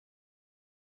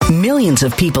Millions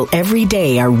of people every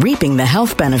day are reaping the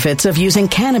health benefits of using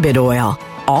cannabis oil,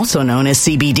 also known as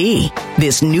CBD.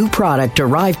 This new product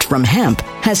derived from hemp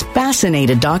has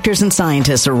fascinated doctors and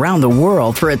scientists around the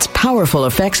world for its powerful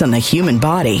effects on the human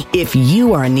body. If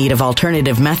you are in need of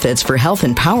alternative methods for health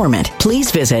empowerment, please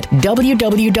visit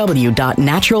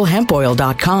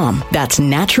www.naturalhempoil.com. That's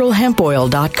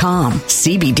naturalhempoil.com.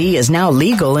 CBD is now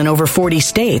legal in over 40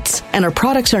 states, and our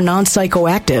products are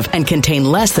non-psychoactive and contain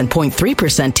less than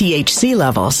 0.3% THC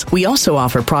levels. We also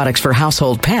offer products for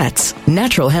household pets.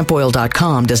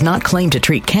 Naturalhempoil.com does not claim to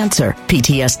treat cancer,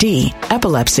 PTSD,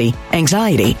 epilepsy,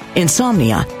 anxiety,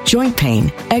 insomnia, joint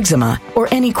pain, eczema, or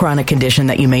any chronic condition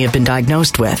that you may have been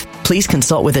diagnosed with. Please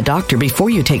consult with a doctor before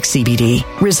you take CBD.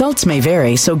 Results may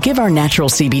vary, so give our natural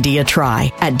CBD a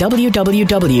try at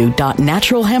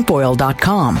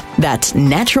www.naturalhempoil.com. That's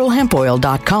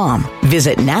naturalhempoil.com.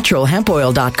 Visit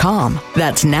naturalhempoil.com.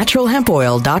 That's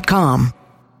naturalhempoil.com.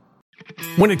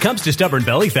 When it comes to stubborn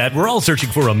belly fat, we're all searching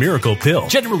for a miracle pill.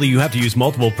 Generally, you have to use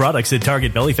multiple products that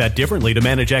target belly fat differently to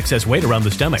manage excess weight around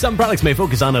the stomach. Some products may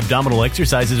focus on abdominal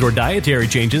exercises or dietary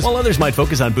changes, while others might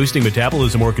focus on boosting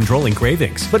metabolism or controlling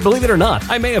cravings. But believe it or not,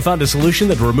 I may have found a solution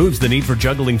that removes the need for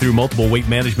juggling through multiple weight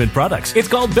management products. It's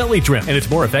called Belly Trim, and it's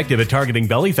more effective at targeting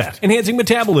belly fat, enhancing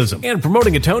metabolism, and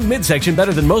promoting a toned midsection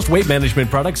better than most weight management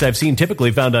products I've seen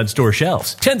typically found on store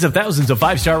shelves. Tens of thousands of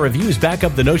 5-star reviews back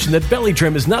up the notion that Belly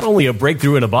Trim is not only a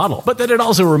breakthrough in a bottle, but that it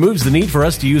also removes the need for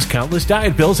us to use countless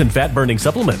diet pills and fat-burning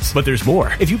supplements. But there's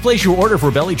more. If you place your order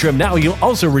for Belly Trim now, you'll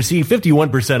also receive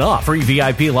 51% off, free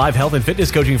VIP live health and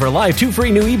fitness coaching for life, 2 free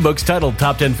new ebooks titled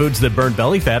Top 10 Foods That Burn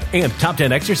Belly Fat and Top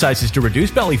 10 Exercises to Reduce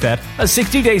Belly Fat, a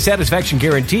 60-day satisfaction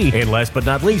guarantee, and last but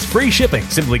not least, free shipping.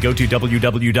 Simply go to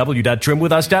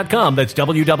www.trimwithus.com. That's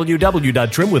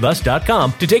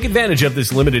www.trimwithus.com to take advantage of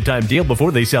this limited time deal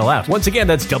before they sell out. Once again,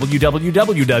 that's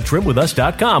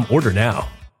www.trimwithus.com. Order now.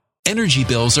 Energy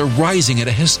bills are rising at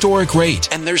a historic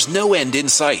rate, and there's no end in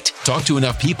sight. Talk to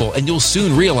enough people, and you'll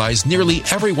soon realize nearly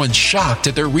everyone's shocked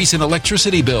at their recent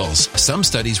electricity bills. Some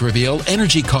studies reveal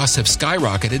energy costs have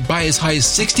skyrocketed by as high as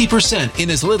 60%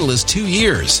 in as little as 2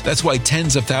 years. That's why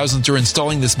tens of thousands are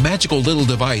installing this magical little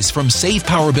device from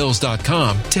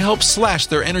SavePowerBills.com to help slash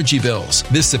their energy bills.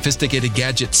 This sophisticated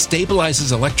gadget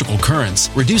stabilizes electrical currents,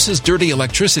 reduces dirty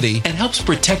electricity, and helps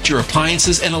protect your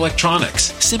appliances and electronics.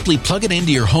 Simply plug it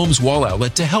into your home's wall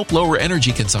outlet to help lower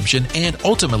energy consumption and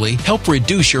ultimately help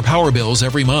reduce your power bills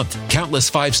every month.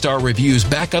 Countless 5-star reviews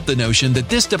back up the notion that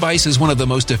this device is one of the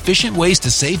most efficient ways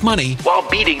to save money while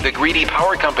beating the greedy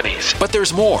power companies. But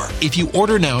there's more. If you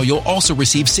order now, you'll also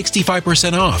receive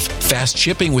 65% off, fast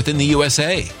shipping within the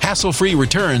USA, hassle-free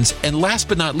returns, and last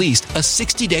but not least, a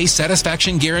 60-day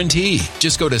satisfaction guarantee.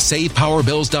 Just go to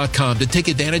SavePowerBills.com to take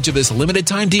advantage of this limited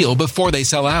time deal before they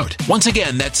sell out. Once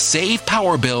again, that's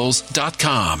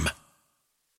SavePowerBills.com.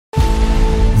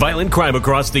 Violent crime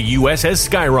across the U.S. has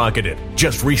skyrocketed.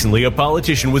 Just recently, a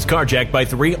politician was carjacked by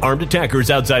 3 armed attackers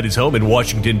outside his home in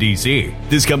Washington, D.C.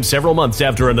 This comes several months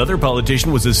after another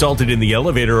politician was assaulted in the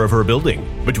elevator of her building.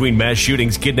 Between mass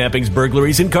shootings, kidnappings,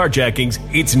 burglaries, and carjackings,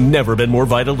 it's never been more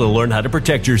vital to learn how to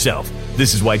protect yourself.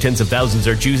 This is why tens of thousands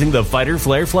are choosing the Fighter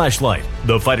Flare flashlight.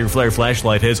 The Fighter Flare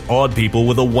flashlight has awed people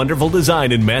with a wonderful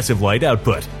design and massive light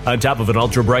output. On top of an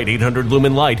ultra-bright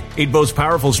 800-lumen light, it boasts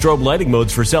powerful strobe lighting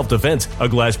modes for self-defense, a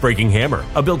glass-breaking hammer,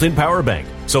 a built-in power bank,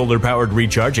 solar-powered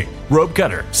recharging, rope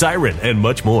cutter, siren, and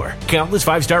much more. Countless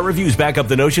 5-star reviews back up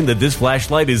the notion that this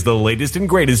flashlight is the latest and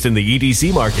greatest in the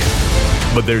EDC market.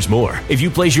 But there's more. If you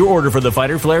place your order for the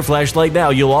Fighter Flare flashlight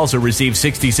now, you'll also receive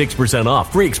 66%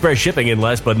 off, free express shipping, and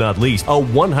last but not least, a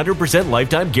 100%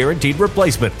 lifetime guaranteed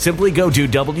replacement. Simply go to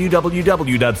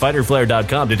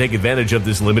www.fighterflare.com to take advantage of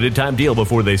this limited time deal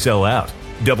before they sell out.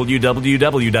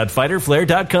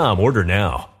 www.fighterflare.com. Order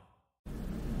now.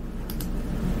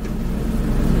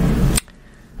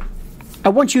 I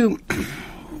want you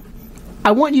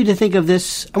to think of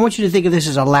this. I want you to think of this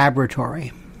as a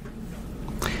laboratory,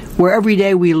 where every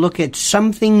day we look at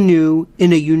something new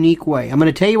in a unique way. I'm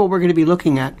going to tell you what we're going to be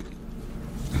looking at,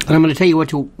 and I'm going to tell you what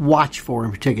to watch for in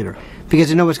particular,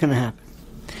 because I know what's going to happen.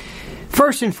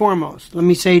 First and foremost, let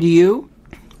me say to you,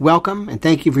 welcome and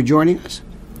thank you for joining us.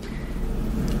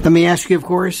 Let me ask you, of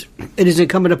course, it is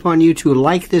incumbent upon you to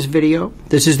like this video.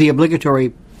 This is the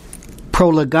obligatory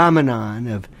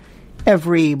prolegomenon of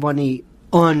everybody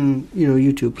on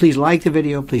YouTube. Please like the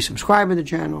video. Please subscribe to the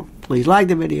channel. Please like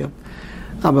the video.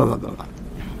 Blah, blah, blah, blah, blah.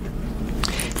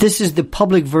 This is the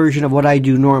public version of what I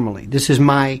do normally. This is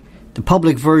the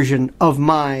public version of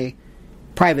my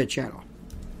private channel.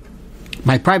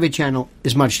 My private channel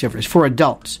is much different. It's for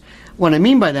adults. What I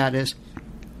mean by that is,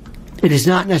 it is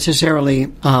not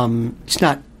necessarily, it's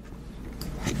not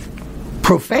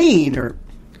profane or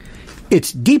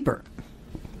it's deeper.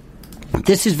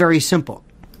 This is very simple.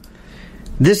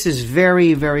 This is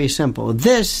very, very simple.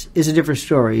 This is a different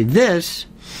story. This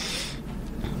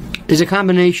is a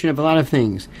combination of a lot of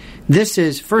things. This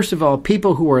is, first of all,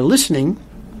 people who are listening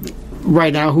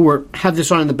right now who have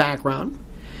this on in the background,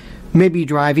 maybe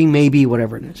driving, maybe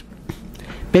whatever it is.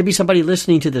 Maybe somebody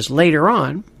listening to this later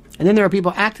on, and then there are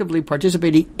people actively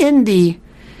participating in the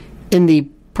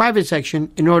private section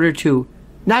in order to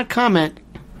not comment,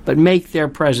 but make their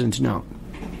presence known.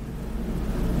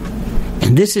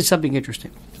 And this is something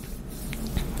interesting.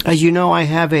 As you know, I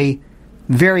have a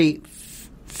very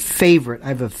favorite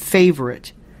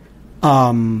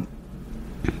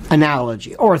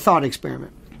analogy or a thought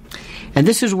experiment. And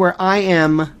this is where I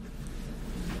am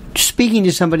speaking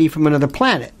to somebody from another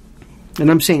planet.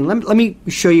 And I'm saying, let me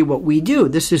show you what we do.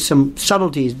 This is some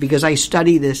subtleties because I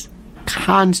study this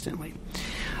constantly.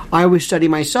 I always study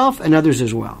myself and others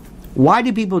as well. Why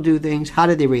do people do things? How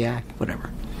do they react? Whatever.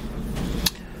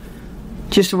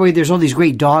 Just the way there's all these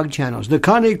great dog channels. The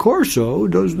Cane Corso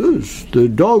does this. The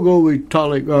Dogo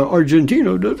Italic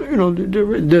Argentino does,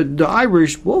 the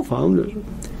Irish Wolfhound does.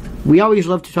 We always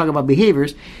love to talk about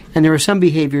behaviors, and there are some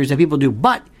behaviors that people do,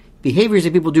 but behaviors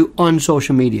that people do on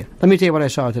social media. Let me tell you what I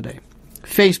saw today.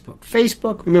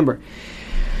 Facebook, remember,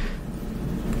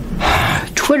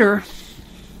 Twitter,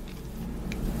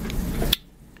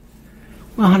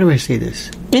 well, how do I say this?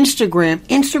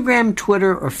 Instagram,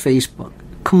 Twitter, or Facebook.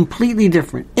 Completely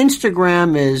different.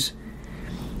 Instagram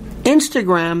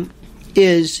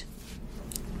is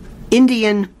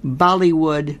Indian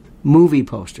Bollywood movie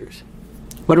posters.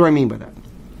 What do I mean by that?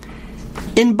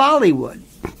 In Bollywood,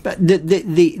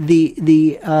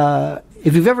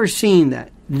 if you've ever seen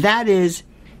that, that is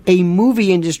a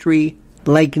movie industry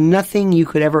like nothing you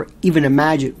could ever even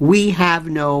imagine. We have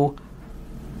no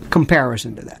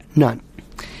comparison to that. None.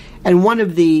 And one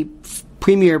of the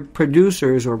premier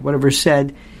producers or whatever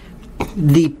said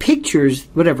the pictures,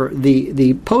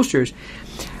 the posters,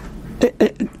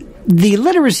 the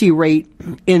literacy rate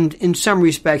in some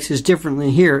respects is different than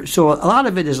here. So a lot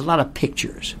of it is a lot of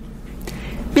pictures.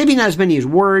 Maybe not as many as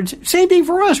words. Same thing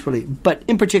for us, really. But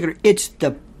in particular, it's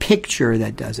the picture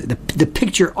that does it. The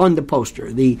picture on the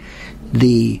poster. The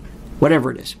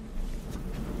whatever it is.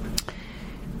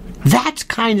 That's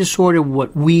kind of sort of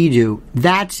what we do.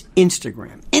 That's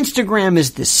Instagram. Instagram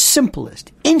is the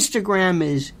simplest. Instagram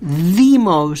is the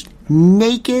most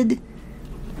naked,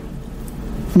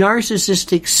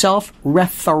 narcissistic,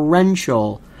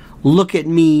 self-referential look at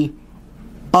me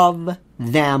of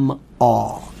them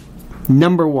all.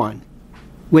 Number one.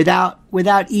 Without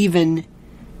even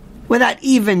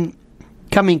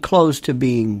coming close to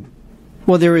being,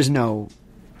 well, there is no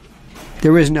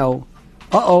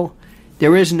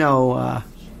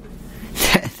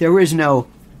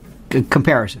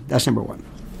comparison. That's number one.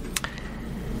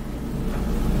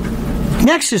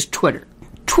 Next is Twitter.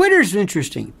 Twitter's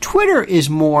interesting. Twitter is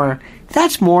more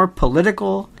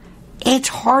political. It's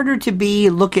harder to be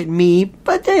look at me,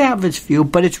 but they have its few,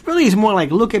 but it's more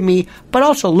like look at me, but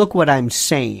also look what I'm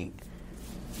saying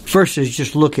versus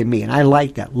just look at me. And I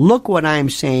like that. Look what I'm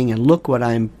saying and look what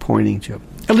I'm pointing to.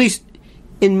 At least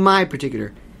in my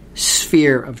particular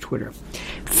sphere of Twitter.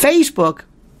 Facebook,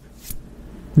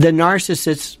 the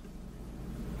narcissist's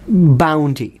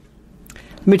bounty.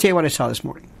 Let me tell you what I saw this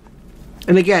morning.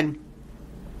 And again,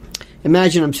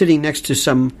 imagine I'm sitting next to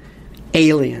some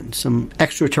alien, some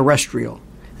extraterrestrial.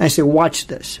 And I say, watch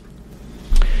this.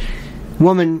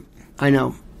 Woman, I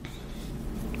know.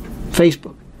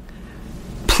 Facebook.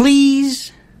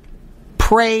 Please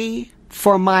pray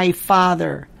for my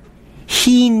father.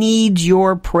 He needs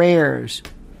your prayers.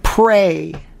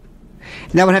 Pray.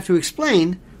 And I would have to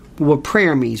explain what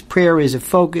prayer means. Prayer is a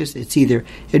focus.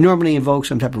 It normally invokes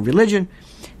some type of religion,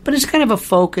 but it's kind of a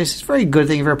focus. It's a very good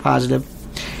thing, very positive.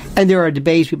 And there are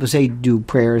debates. People say, do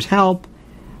prayers help?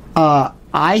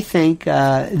 I think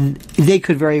they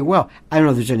could very well. I don't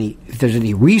know if there's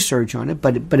any research on it,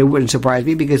 but it wouldn't surprise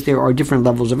me because there are different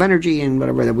levels of energy and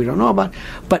whatever that we don't know about.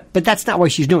 But that's not why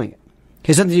she's doing it. It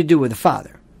has something to do with the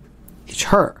father. It's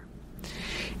her.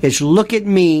 It's look at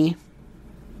me.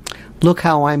 Look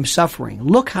how I'm suffering.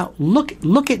 Look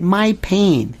at my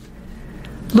pain.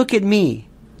 Look at me,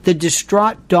 the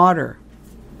distraught daughter.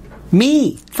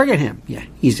 Me. Forget him. Yeah,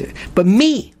 but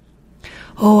me.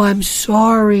 Oh, I'm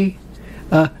sorry.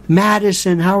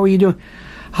 Madison, how are you doing?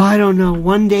 Oh, I don't know.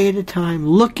 One day at a time.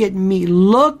 Look at me.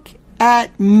 Look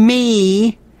at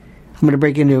me. I'm going to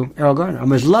break into Errol Garner.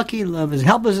 I'm as lucky, as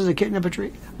helpless as a kitten up a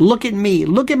tree. Look at me.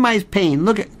 Look at my pain.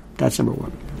 That's number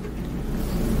one.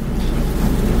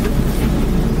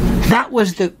 That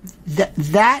was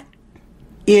that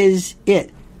is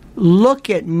it. Look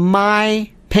at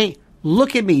my pain.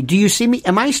 Look at me. Do you see me?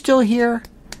 Am I still here?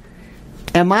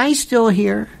 Am I still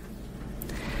here?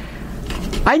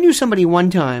 I knew somebody one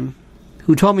time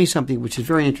who told me something which is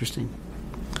very interesting.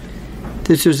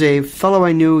 This was a fellow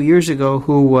I knew years ago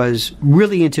who was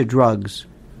really into drugs,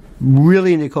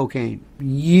 really into cocaine,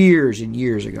 years and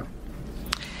years ago.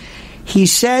 He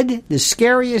said the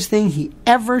scariest thing he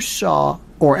ever saw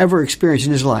or ever experienced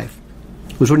in his life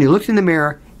was when he looked in the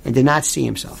mirror and did not see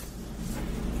himself.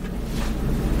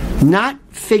 Not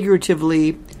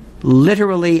figuratively,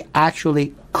 literally,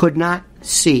 actually could not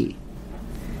see.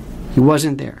 He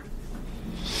wasn't there.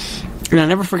 And I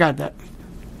never forgot that.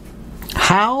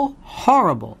 How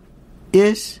horrible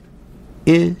is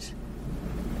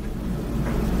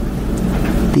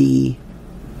the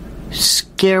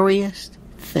scariest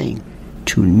thing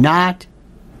to not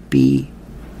be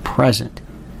present,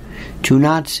 to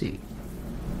not see.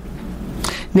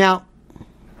 Now,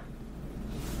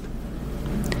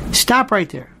 stop right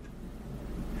there.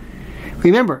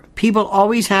 Remember, people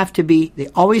always have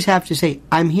to say,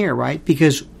 I'm here, right?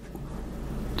 Because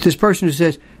this person who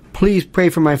says, please pray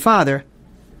for my father,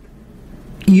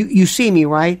 you see me,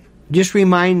 right? Just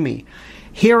remind me.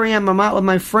 Here I am, I'm out with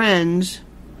my friends.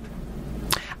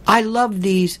 I love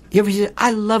these, you ever say,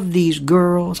 I love these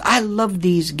girls, I love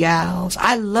these gals,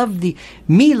 I love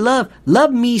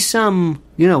love me some,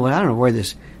 I don't know where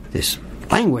this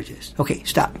language is. Okay,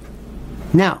 stop.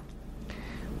 Now,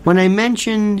 when I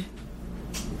mentioned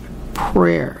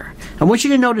prayer, I want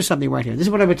you to notice something right here. This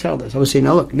is what I would tell this. I would say,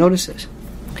 now look, notice this.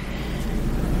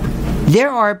 There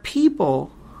are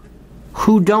people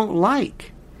who don't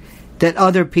like that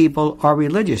other people are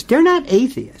religious. They're not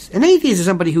atheists. An atheist is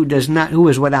somebody who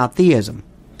is without theism.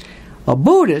 A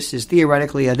Buddhist is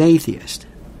theoretically an atheist,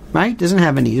 right? There's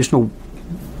no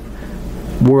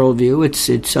worldview.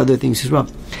 It's other things as well.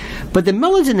 But the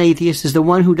militant atheist is the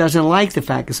one who doesn't like the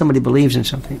fact that somebody believes in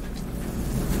something.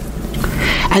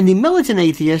 And the militant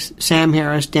atheist, Sam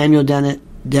Harris, Daniel Dennett,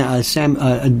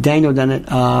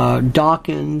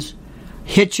 Dawkins,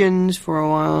 Hitchens for a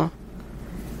while,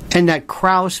 and that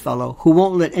Krauss fellow who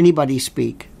won't let anybody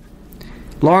speak.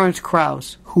 Lawrence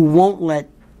Krauss, who won't let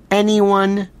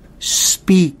anyone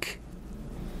speak.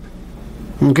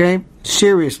 Okay?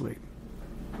 Seriously.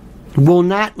 Will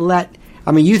not let...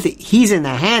 you think he's in the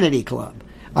Hannity Club.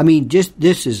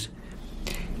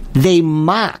 They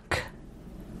mock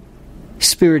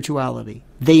spirituality.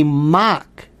 They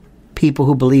mock people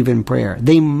who believe in prayer.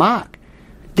 They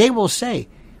will say,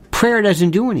 prayer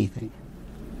doesn't do anything.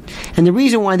 And the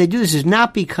reason why they do this is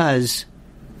not because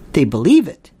they believe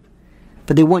it,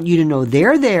 but they want you to know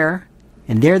they're there,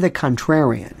 and they're the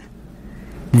contrarian.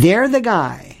 They're the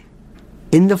guy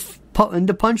in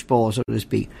the punch bowl, so to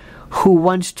speak, who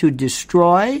wants to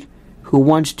destroy, who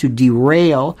wants to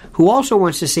derail, who also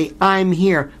wants to say, I'm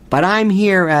here, but I'm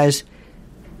here as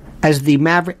the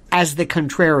maverick, as the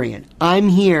contrarian. I'm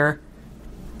here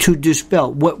to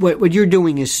dispel. What you're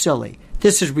doing is silly.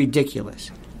 This is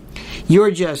ridiculous.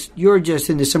 You're just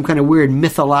into some kind of weird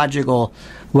mythological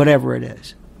whatever it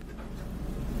is.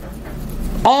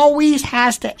 Always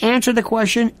has to answer the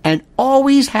question and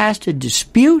always has to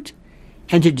dispute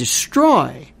and to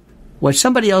destroy what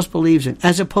somebody else believes in,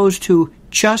 as opposed to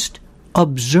just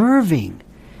observing.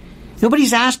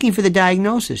 Nobody's asking for the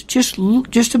diagnosis. Just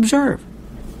observe.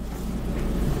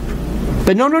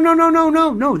 But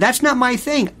no, that's not my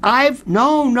thing.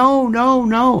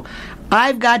 No.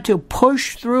 I've got to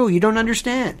push through. You don't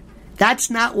understand. That's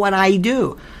not what I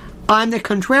do. I'm the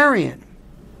contrarian.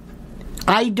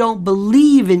 I don't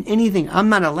believe in anything. I'm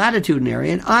not a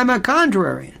latitudinarian. I'm a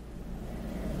contrarian.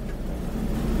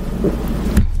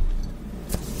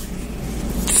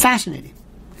 Fascinating.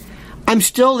 I'm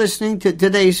still listening to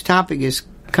today's topic is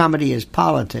comedy is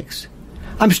politics.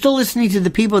 I'm still listening to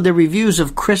the reviews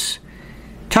of Chris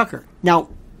Tucker. Now,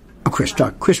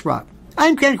 Chris Rock.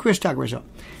 I'm Chris Tucker as well.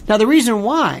 Now, the reason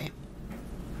why,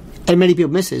 and many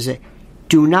people miss it, is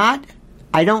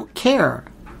I don't care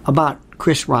about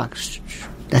Chris Rock.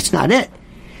 That's not it.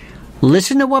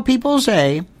 Listen to what people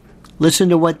say, listen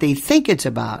to what they think it's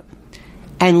about,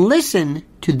 and listen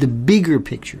to the bigger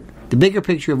picture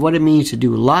of what it means to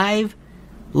do live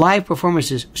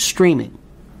performances streaming.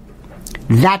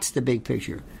 That's the big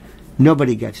picture.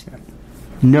 Nobody gets that.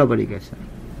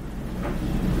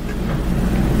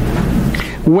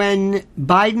 When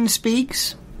Biden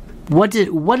speaks,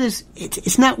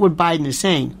 it's not what Biden is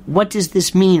saying. What does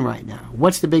this mean right now?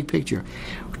 What's the big picture?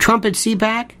 Trump at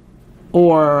CPAC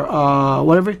or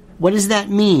whatever? What does that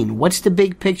mean? What's the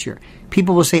big picture?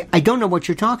 People will say, I don't know what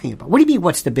you're talking about. What do you mean,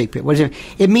 what's the big picture? What is it?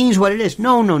 It means what it is.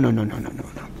 No.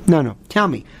 Tell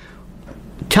me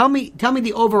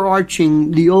the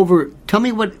overarching, tell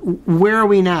me where are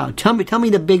we now? Tell me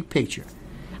the big picture.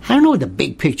 I don't know what the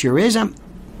big picture is. I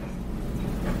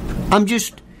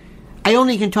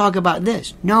only can talk about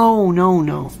this.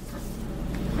 No.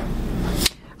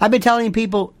 I've been telling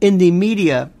people in the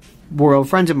media world,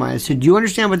 friends of mine, I said, do you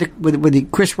understand what the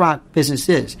Chris Rock business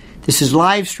is? This is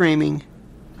live streaming.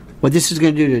 What this is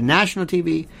going to do to national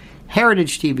TV,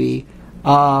 heritage TV,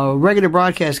 regular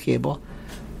broadcast cable,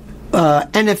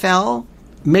 NFL,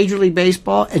 Major League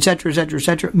Baseball,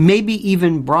 etc., maybe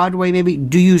even Broadway, maybe.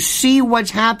 Do you see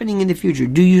what's happening in the future?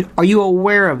 Are you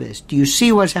aware of this? Do you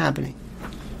see what's happening?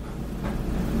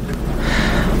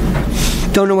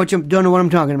 Don't know what I'm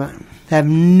talking about. I have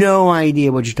no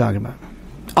idea what you're talking about.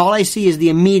 All I see is the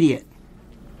immediate.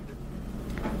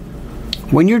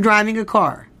 When you're driving a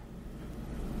car,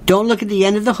 don't look at the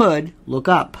end of the hood. Look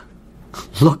up.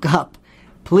 Look up.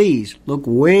 Please, look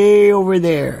way over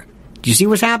there. Do you see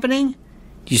what's happening?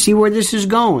 Do you see where this is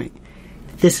going?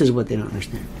 This is what they don't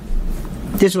understand.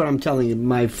 This is what I'm telling you.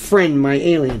 My friend, my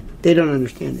alien, they don't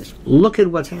understand this. Look at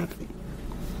what's happening.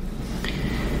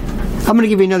 I'm going to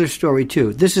give you another story,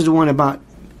 too. This is the one about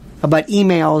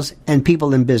emails and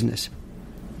people in business.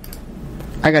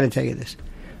 I got to tell you this.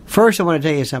 First, I want to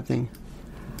tell you something.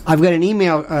 I've got an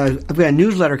email, I've got a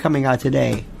newsletter coming out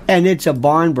today, and it's a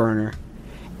barn burner.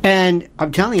 And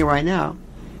I'm telling you right now,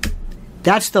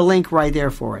 that's the link right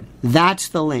there for it. That's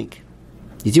the link.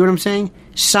 You see what I'm saying?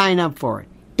 Sign up for it.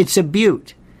 It's a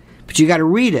beaut. But you got to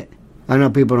read it. I know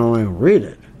people don't want to read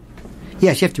it.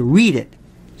 Yes, you have to read it.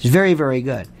 It's very, very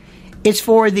good. It's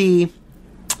for those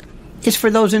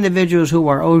individuals who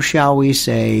are, shall we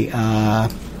say,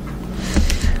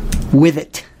 with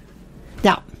it.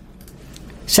 Now,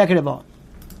 second of all,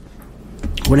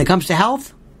 when it comes to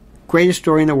health, greatest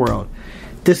story in the world.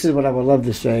 This is what I would love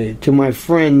to say to my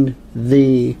friend,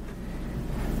 the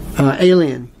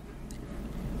alien.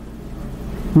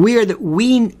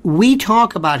 We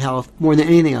talk about health more than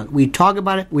anything else. We talk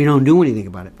about it. We don't do anything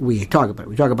about it. We talk about it.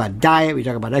 We talk about diet. We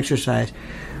talk about exercise.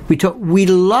 We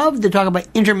love to talk about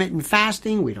intermittent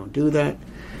fasting. We don't do that.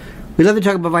 We love to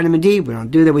talk about vitamin D. We don't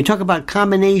do that. We talk about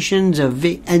combinations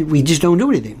and we just don't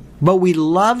do anything. But we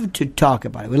love to talk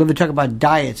about it. We love to talk about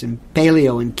diets and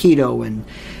paleo and keto and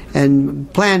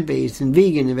plant-based and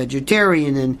vegan and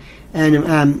vegetarian and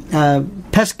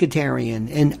pescatarian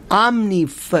and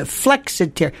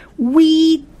flexitarian.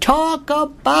 We talk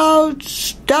about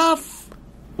stuff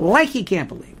like you can't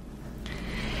believe.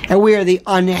 And we are the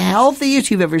unhealthiest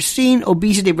you've ever seen.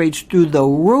 Obesity rates through the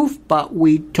roof, but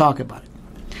we talk about it.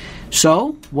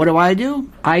 So, what do?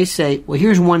 I say, well,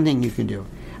 here's one thing you can do.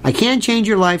 I can't change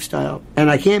your lifestyle, and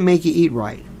I can't make you eat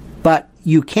right, but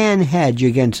you can hedge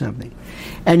against something.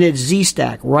 And it's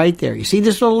Z-Stack right there. You see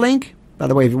this little link? By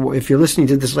the way, if you're listening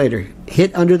to this later,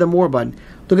 hit under the More button.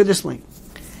 Look at this link.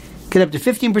 Get up to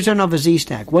 15% off a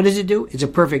Z-Stack. What does it do? It's a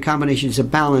perfect combination. It's a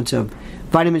balance of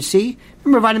vitamin C.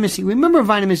 Remember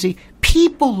vitamin C?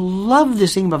 People love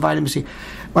this thing about vitamin C.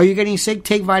 Are you getting sick?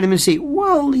 Take vitamin C.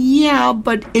 Well, yeah,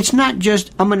 but it's not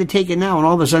just, I'm going to take it now, and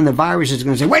all of a sudden the virus is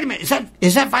going to say, wait a minute,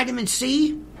 is that vitamin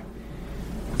C?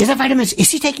 Is that vitamin C? Is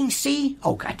he taking C?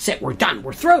 Oh, that's it. We're done.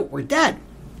 We're through. We're dead.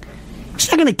 It's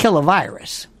not going to kill a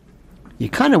virus. You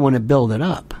kind of want to build it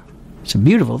up. It's a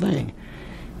beautiful thing.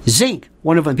 Zinc,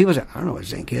 one of them. People say, I don't know what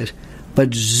zinc is.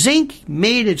 But zinc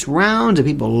made its rounds, and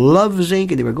people love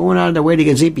zinc, and they were going out of their way to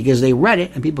get zinc because they read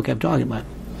it, and people kept talking about it.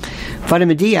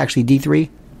 Vitamin D, actually, D3,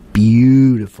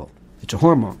 beautiful. It's a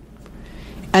hormone.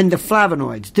 And the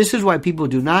flavonoids. This is why people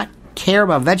do not care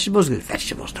about vegetables, because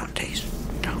vegetables don't taste.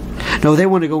 No, they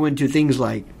want to go into things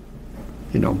like,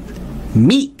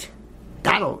 meat.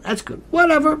 That's good.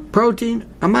 Whatever.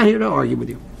 Protein. I'm not here to argue with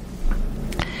you.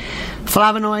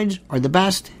 Flavonoids are the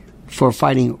best for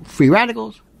fighting free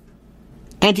radicals,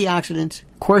 antioxidants,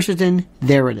 quercetin.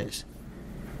 There it is.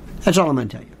 That's all I'm going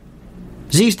to tell you.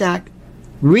 Z-Stack.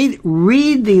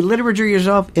 Read the literature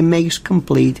yourself. It makes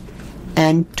complete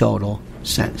and total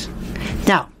sense.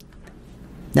 Now,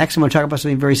 next I'm going to talk about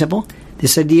something very simple.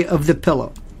 This idea of the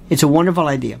pillow. It's a wonderful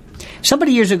idea.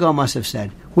 Somebody years ago must have said,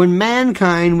 when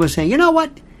mankind was saying, you know what,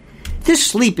 this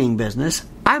sleeping business,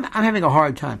 I'm having a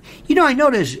hard time. I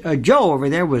noticed Joe over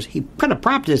there he kind of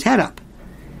propped his head up.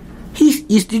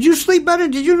 Did you sleep better?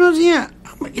 Did you notice? Yeah.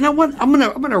 You know what? I'm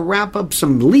gonna wrap up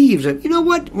some leaves. And you know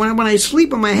what? When I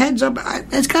sleep and my head's up,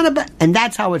 it's kind of bad. And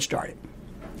that's how it started.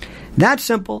 That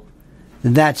simple.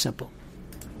 That simple.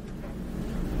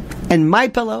 And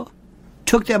MyPillow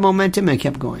took that momentum and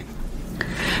kept going.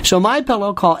 So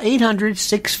MyPillow, call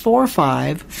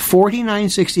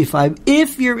 800-645-4965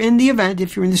 if you're in the event,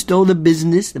 if you're in the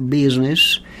business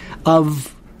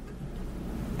of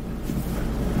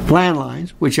landlines,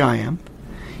 which I am.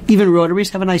 Even rotaries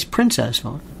have a nice princess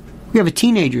phone. We have a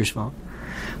teenager's phone.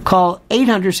 Call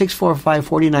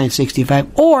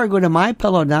 800-645-4965 or go to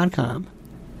MyPillow.com,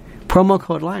 promo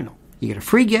code Lionel. You get a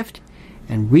free gift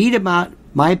and read about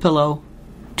MyPillow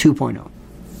 2.0.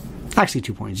 Actually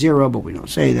 2.0, but we don't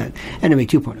say that. Anyway,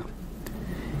 2.0.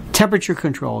 Temperature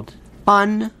controlled.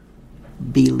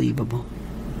 Unbelievable.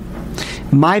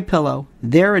 MyPillow,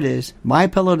 there it is.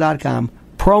 MyPillow.com,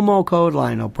 promo code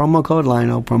Lionel, promo code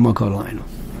Lionel, promo code Lionel.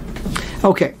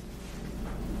 Okay.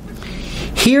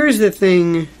 Here's the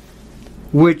thing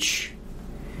which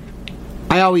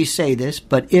I always say this,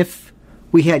 but if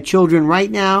we had children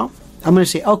right now, I'm going to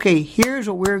say, okay, here's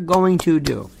what we're going to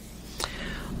do.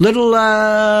 Little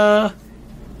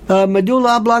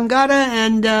medulla oblongata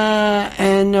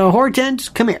and Hortense,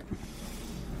 come here.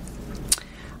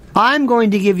 I'm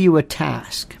going to give you a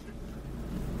task,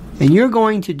 and you're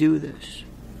going to do this.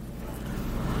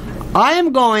 I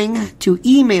am going to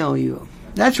email you.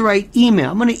 That's right, email.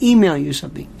 I'm going to email you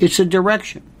something. It's a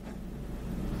direction.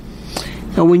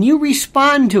 Now, when you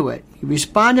respond to it, you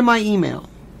respond to my email,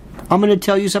 I'm going to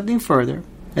tell you something further,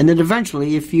 and then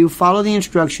eventually, if you follow the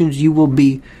instructions, you will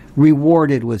be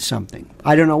rewarded with something.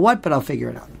 I don't know what, but I'll figure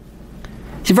it out.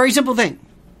 It's a very simple thing.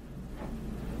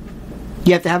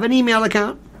 You have to have an email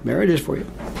account. There it is for you.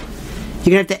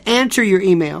 You're going to have to answer your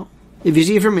email, if you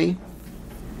see it from me,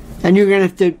 and you're going to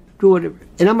have to do whatever.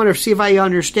 And I'm going to see if I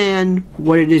understand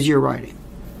what it is you're writing.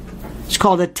 It's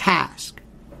called a task.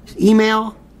 It's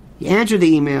email, you answer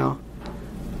the email,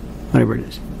 whatever it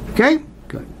is. Okay?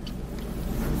 Good.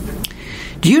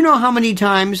 Do you know how many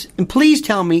times, and please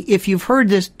tell me if you've heard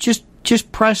this, just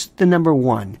press the number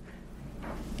 1.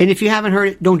 And if you haven't heard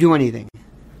it, don't do anything.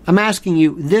 I'm asking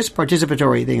you this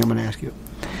participatory thing I'm going to ask you.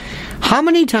 How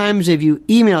many times have you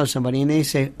emailed somebody and they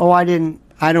say, "Oh, I don't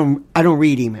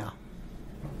read email."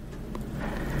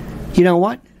 You know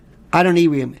what? I don't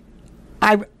email.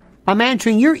 I'm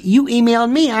answering you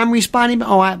emailed me. I'm responding.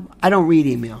 Oh, I don't read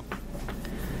email.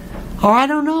 Oh, I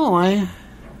don't know. I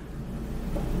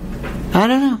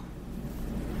don't know.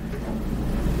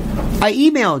 I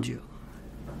emailed you.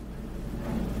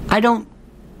 I don't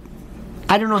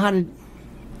know how to.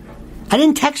 I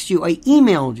didn't text you. I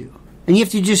emailed you. And you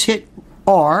have to just hit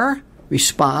R,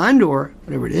 respond, or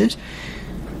whatever it is.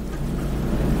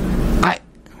 Has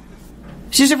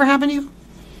this ever happened to you?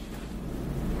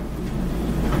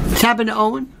 It's happened to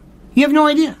Owen? You have no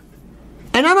idea.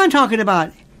 And I'm not talking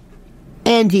about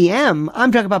NTM.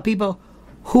 I'm talking about people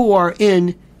who are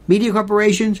in media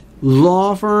corporations,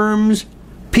 law firms,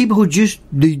 people who just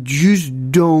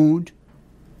don't.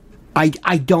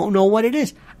 I don't know what it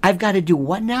is. I've got to do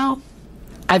what now?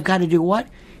 I've got to do what?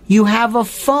 You have a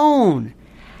phone.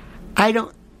 I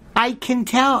can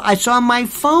tell. It's on my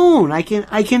phone. I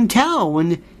can tell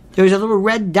when there's a little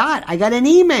red dot. I got an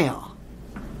email.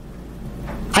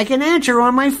 I can answer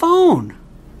on my phone.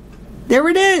 There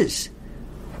it is.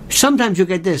 Sometimes you'll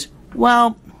get this.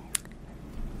 Well,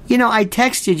 I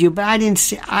texted you, but I didn't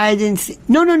see.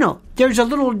 No. There's a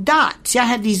little dot. See, I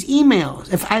have these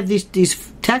emails. If I have these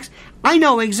texts, I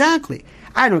know exactly.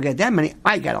 I don't get that many.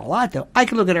 I get a lot though. I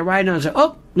can look at it right now and say,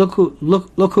 "Oh, look who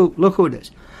it is,"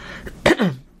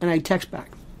 and I text back.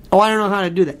 Oh, I don't know how to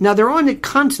do that. Now they're on it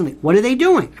constantly. What are they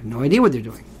doing? I have no idea what they're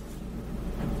doing.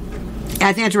 I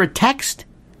have to answer a text?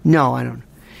 No, I don't.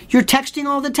 You're texting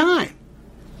all the time.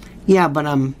 Yeah, but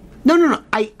No.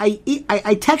 I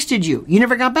texted you. You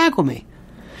never got back with me.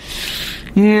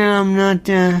 Yeah, I'm not.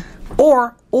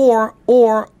 Or.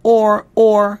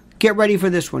 Get ready for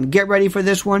this one. Get ready for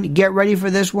this one. Get ready for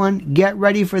this one. Get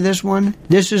ready for this one.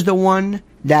 This is the one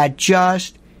that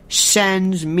just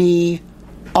sends me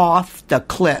off the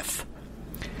cliff.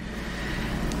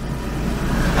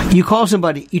 You call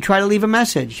somebody. You try to leave a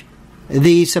message.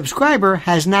 The subscriber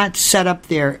has not set up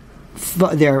their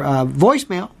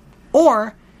voicemail,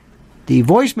 or the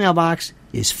voicemail box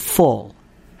is full.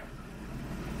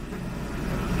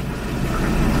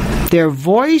 Their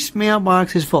voicemail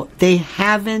box is full. They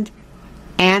haven't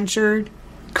answered,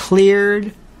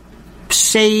 cleared,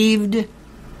 saved.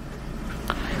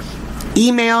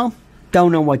 Email,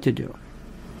 don't know what to do.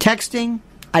 Texting,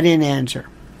 I didn't answer.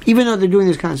 Even though they're doing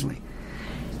this constantly.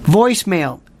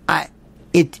 Voicemail,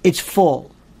 it's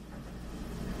full.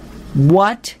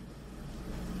 What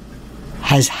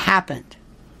has happened?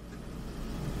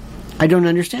 I don't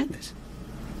understand this.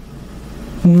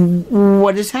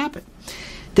 What has happened?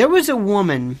 There was a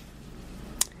woman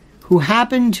who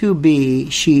happened to be,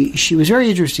 she was very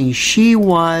interesting. She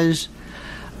was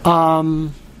the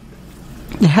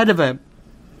head of a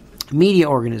media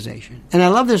organization. And I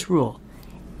love this rule.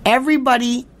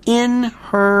 Everybody in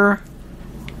her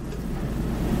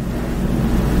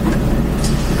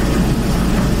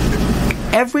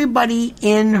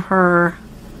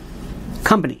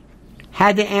company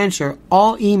had to answer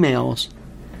all emails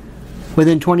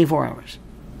within 24 hours.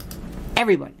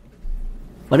 Everybody.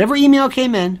 Whatever email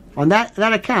came in on that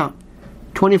account,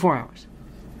 24 hours.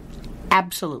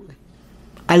 Absolutely.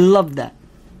 I loved that.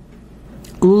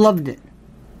 Loved it.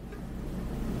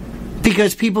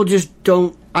 Because people just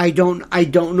I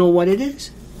don't know what it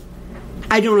is.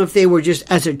 I don't know if they were just,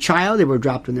 as a child, they were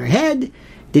dropped on their head.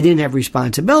 They didn't have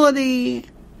responsibility.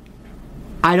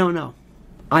 I don't know.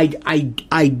 I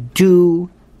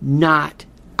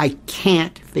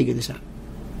can't figure this out.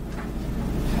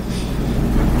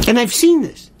 And I've seen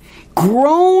this.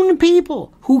 Grown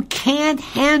people who can't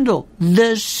handle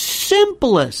the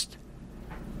simplest.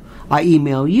 I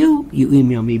email you, you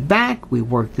email me back, we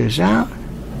work this out.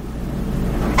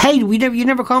 Hey, you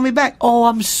never call me back. Oh,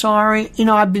 I'm sorry.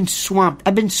 I've been swamped.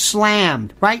 I've been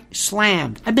slammed, right?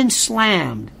 Slammed. I've been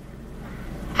slammed.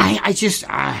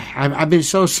 I've been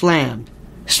so slammed.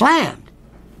 Slammed?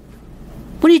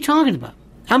 What are you talking about?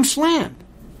 I'm slammed.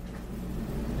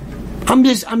 I'm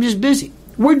just busy.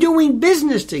 We're doing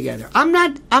business together. I'm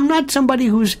not somebody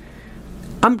who's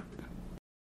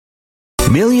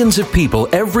Millions of people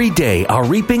every day are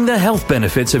reaping the health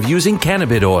benefits of using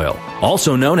cannabis oil,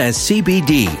 also known as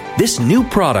CBD. This new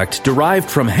product derived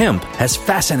from hemp has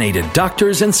fascinated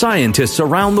doctors and scientists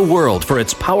around the world for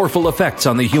its powerful effects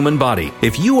on the human body.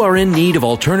 If you are in need of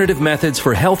alternative methods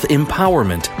for health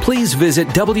empowerment, please visit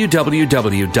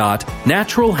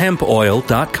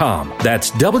www.naturalhempoil.com.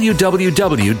 That's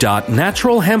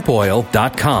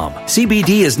www.naturalhempoil.com. CBD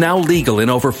is now legal in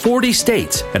over 40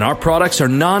 states, and our products are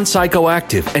non-psychoactive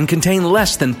and contain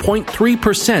less than 0.3%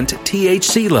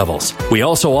 THC levels. We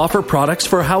also offer products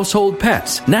for household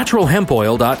pets.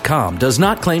 NaturalHempOil.com does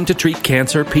not claim to treat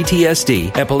cancer,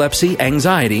 PTSD, epilepsy,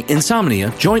 anxiety,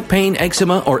 insomnia, joint pain,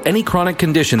 eczema, or any chronic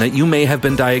condition that you may have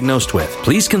been diagnosed with.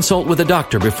 Please consult with a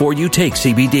doctor before you take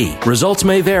CBD. Results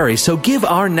may vary, so give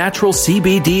our natural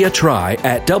CBD a try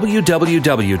at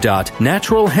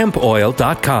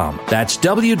www.naturalhempoil.com. That's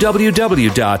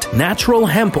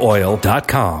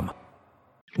www.naturalhempoil.com.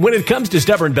 When it comes to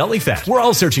stubborn belly fat, we're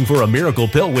all searching for a miracle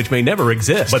pill which may never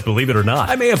exist. But believe it or not,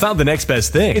 I may have found the next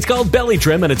best thing. It's called Belly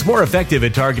Trim, and it's more effective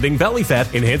at targeting belly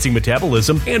fat, enhancing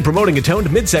metabolism, and promoting a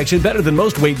toned midsection better than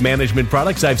most weight management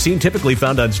products I've seen typically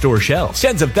found on store shelves.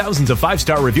 Tens of thousands of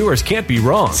 5-star reviewers can't be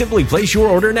wrong. Simply place your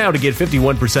order now to get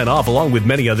 51% off along with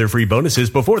many other free bonuses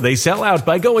before they sell out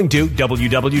by going to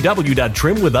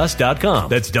www.trimwithus.com.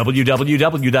 That's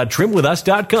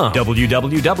www.trimwithus.com.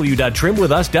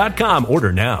 www.trimwithus.com.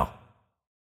 Order now.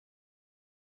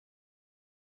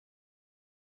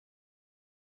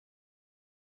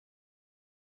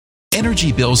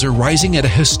 Energy bills are rising at a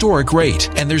historic rate,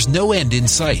 and there's no end in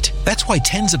sight. That's why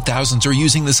tens of thousands are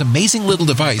using this amazing little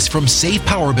device from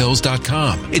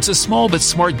SavePowerBills.com. It's a small but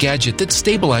smart gadget that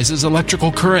stabilizes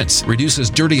electrical currents,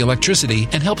 reduces dirty electricity,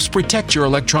 and helps protect your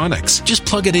electronics. Just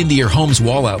plug it into your home's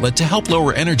wall outlet to help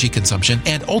lower energy consumption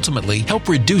and ultimately help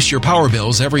reduce your power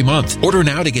bills every month. Order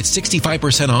now to get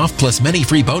 65% off plus many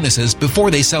free bonuses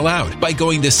before they sell out by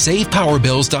going to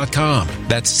SavePowerBills.com.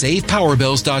 That's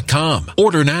SavePowerBills.com.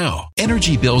 Order now.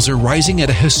 Energy bills are rising at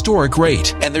a historic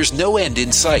rate, and there's no end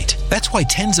in sight. That's why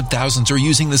tens of thousands are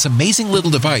using this amazing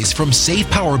little device from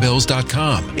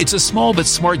SavePowerBills.com. It's a small but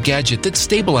smart gadget that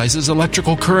stabilizes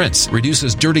electrical currents,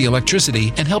 reduces dirty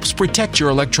electricity, and helps protect your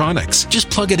electronics. Just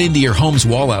plug it into your home's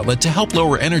wall outlet to help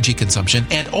lower energy consumption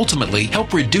and ultimately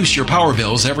help reduce your power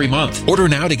bills every month. Order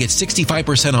now to get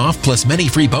 65% off plus many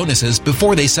free bonuses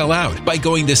before they sell out by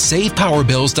going to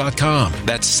SavePowerBills.com.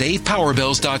 That's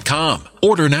SavePowerBills.com.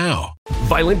 Order now.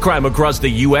 Violent crime across the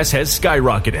U.S. has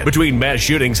skyrocketed. Between mass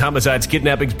shootings, homicides,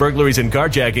 kidnappings, burglaries, and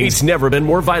carjackings, it's never been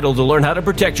more vital to learn how to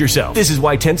protect yourself. This is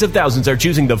why tens of thousands are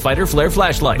choosing the Fighter Flare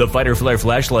flashlight. The Fighter Flare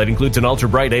flashlight includes an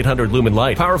ultra-bright 800 lumen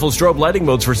light, powerful strobe lighting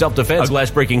modes for self-defense, a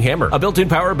glass-breaking hammer, a built-in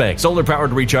power bank,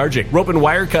 solar-powered recharging, rope and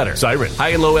wire cutter, siren, high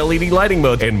and low LED lighting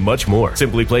modes, and much more.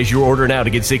 Simply place your order now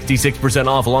to get 66%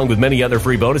 off along with many other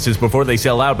free bonuses before they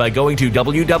sell out by going to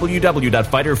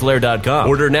www.fighterflare.com.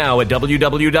 Order now at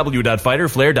www.fighterflare.com.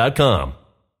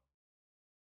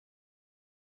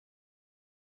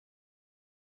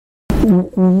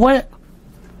 What?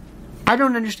 I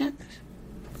don't understand this.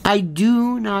 I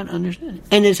do not understand it.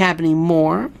 And it's happening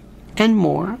more and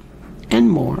more and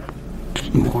more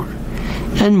and more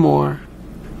and more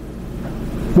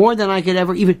More than I could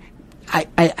ever even... I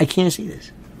can't see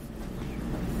this.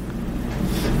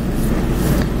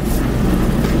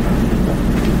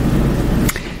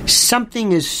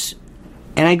 Something is...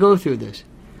 And I go through this.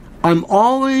 I'm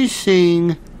always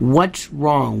seeing what's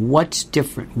wrong, what's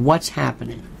different, what's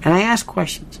happening. And I ask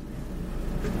questions.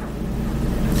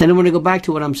 And I want to go back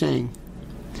to what I'm saying.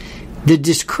 The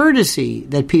discourtesy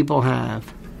that people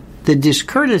have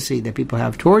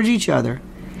towards each other,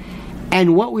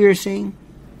 and what we are seeing.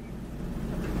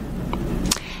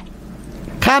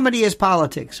 Comedy is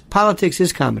politics. Politics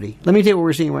is comedy. Let me tell you what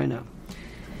we're seeing right now.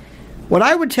 What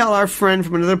I would tell our friend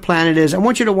from another planet is, I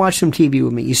want you to watch some TV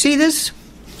with me. You see this?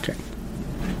 Okay.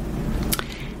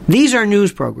 These are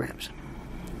news programs.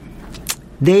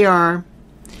 They are,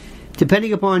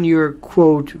 depending upon your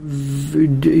quote,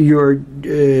 your, I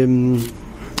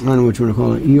don't know what you want to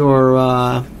call it,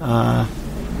 your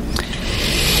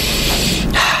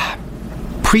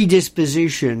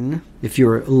predisposition, if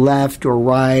you're left or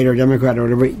right or Democrat or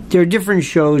whatever, there are different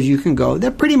shows you can go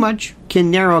that pretty much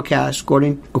can narrowcast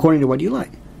according to what you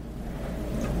like.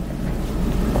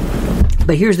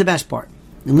 But here's the best part.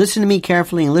 And listen to me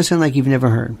carefully and listen like you've never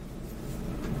heard.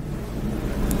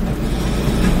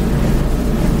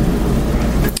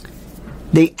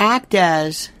 They act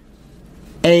as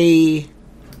a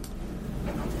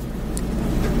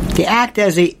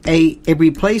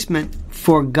replacement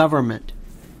for government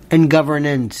and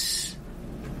governance.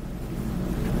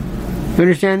 You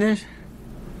understand this?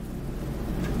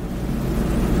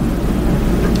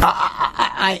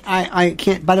 I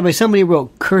can't. By the way, somebody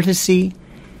wrote courtesy,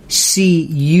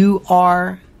 C-U-R-T-E-S-Y,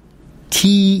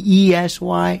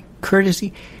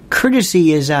 courtesy.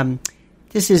 Courtesy is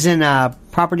this is in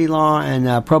property law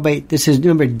and probate. This is,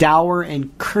 remember, dower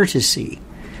and courtesy.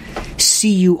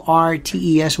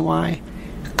 C-U-R-T-E-S-Y,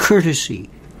 courtesy.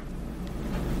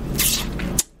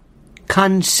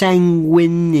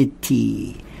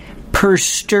 Consanguinity,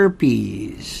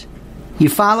 persterpes. You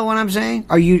follow what I'm saying?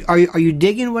 Are you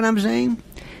digging what I'm saying?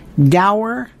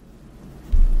 Dower,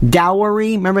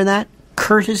 dowry, remember that?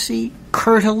 Courtesy,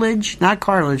 curtilage, not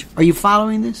cartilage. Are you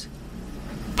following this?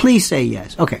 Please say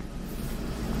yes. Okay.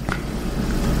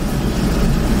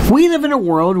 We live in a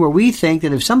world where we think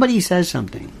that if somebody says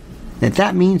something,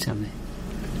 that means something.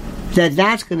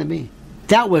 That's going to be.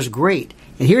 That was great.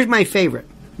 And here's my favorite.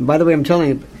 And by the way, I'm telling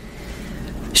you,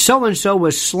 so-and-so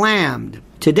was slammed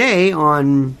today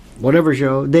on whatever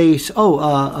show.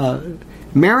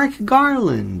 Merrick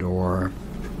Garland or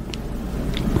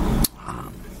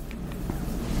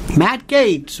Matt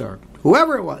Gaetz or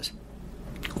whoever it was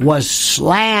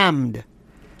slammed.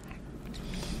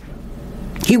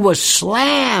 He was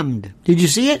slammed. Did you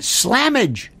see it?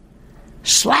 Slammage.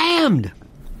 Slammed.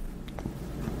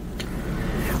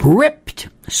 Ripped.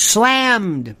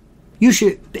 Slammed. You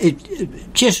should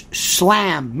just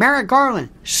slam. Merrick Garland.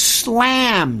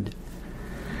 Slammed.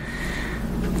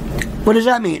 What does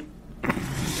that mean?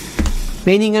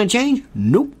 Anything going to change?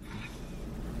 Nope.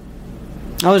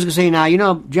 I was going to say, now,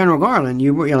 General Garland,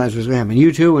 you realize what's going to happen.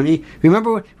 You too. And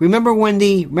remember when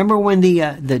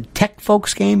the tech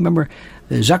folks came? Remember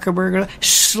Zuckerberg?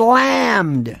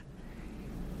 Slammed.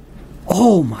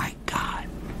 Oh, my God.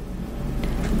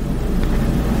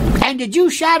 And did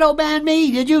you shadow ban me?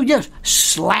 Did you just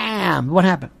slam? What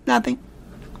happened? Nothing.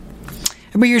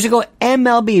 Remember years ago,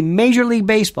 MLB, Major League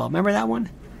Baseball. Remember that one?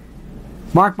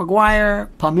 Mark McGwire,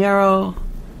 Palmeiro,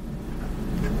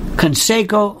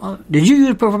 Canseco. Did you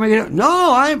use Performance?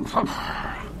 No,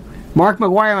 Mark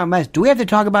McGwire. Do we have to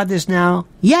talk about this now?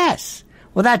 Yes.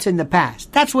 Well, that's in the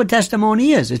past. That's what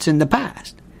testimony is. It's in the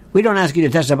past. We don't ask you to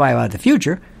testify about the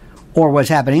future or what's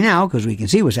happening now, because we can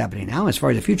see what's happening now. As far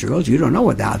as the future goes, you don't know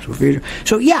what the actual future.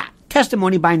 So, yeah,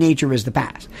 testimony by nature is the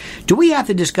past. Do we have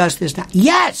to discuss this now?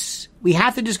 Yes, we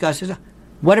have to discuss this.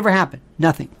 Whatever happened?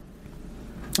 Nothing.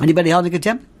 Anybody held in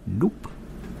contempt? Nope.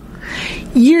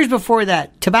 Years before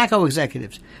that, tobacco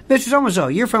executives. Mr. So-and-so,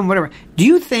 you're from whatever. Do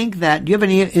you have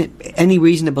any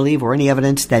reason to believe or any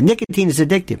evidence that nicotine is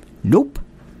addictive? Nope.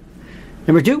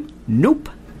 Number 2, nope.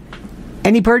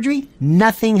 Any perjury?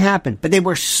 Nothing happened. But they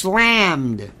were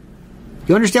slammed.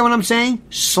 You understand what I'm saying?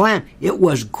 Slammed. It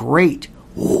was great.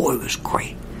 Oh, it was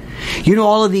great.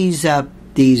 All of these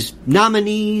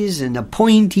nominees and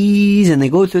appointees, and they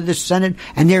go through the Senate,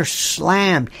 and they're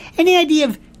slammed. Any idea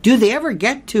of, do they ever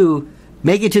get to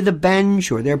make it to the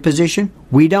bench or their position?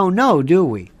 We don't know, do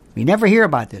we? We never hear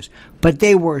about this. But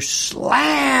they were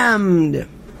slammed.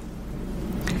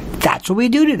 That's what we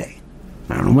do today.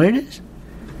 I don't know what it is.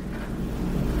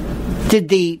 Did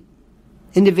the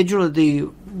individual at the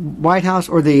White House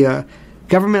or the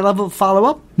government level follow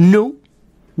up? No.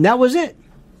 That was it.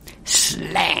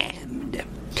 Slammed.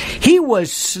 He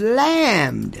was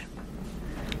slammed.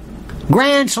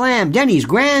 Grand slam. Denny's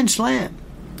grand slam.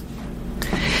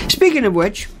 Speaking of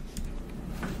which,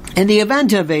 in the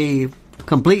event of a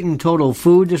complete and total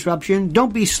food disruption,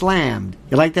 don't be slammed.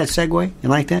 You like that segue? You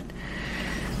like that?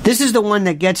 This is the one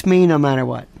that gets me no matter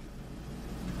what.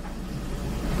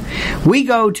 We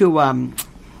go to,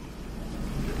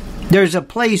 there's a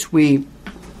place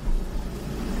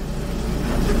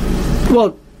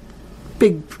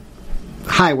big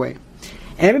highway.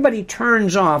 And everybody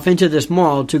turns off into this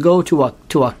mall to go to a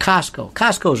Costco.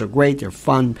 Costco's are great, they're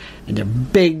fun, and they're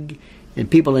big, and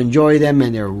people enjoy them,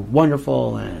 and they're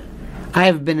wonderful. I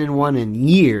haven't been in one in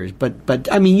years, but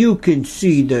I mean, you can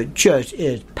see the church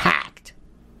is packed.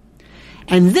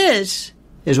 And this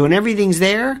is when everything's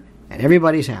there and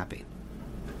everybody's happy.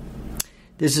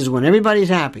 This is when everybody's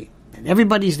happy and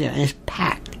everybody's there and it's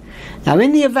packed. Now,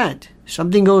 in the event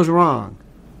something goes wrong,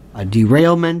 a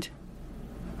derailment,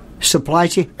 supply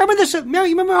chain.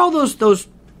 Remember all those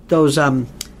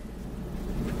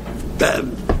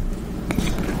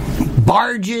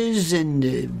barges and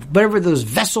whatever, those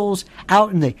vessels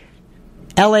out in the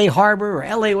L.A. harbor or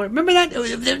L.A. Remember that?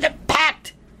 They're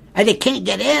packed and they can't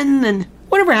get in, and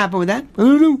whatever happened with that? I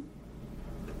don't know.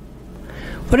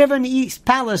 Whatever in East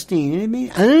Palestine, I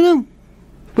don't know.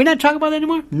 We're not talking about that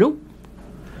anymore? Nope.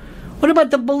 What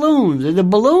about the balloons? Are the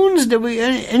balloons?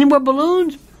 Any more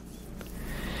balloons?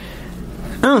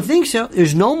 I don't think so.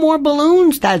 There's no more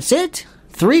balloons? That's it?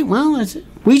 3? Well, that's it.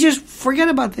 We just forget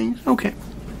about things. Okay.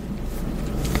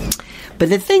 But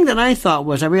the thing that I thought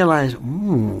was, I realized,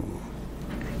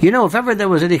 if ever there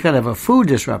was any kind of a food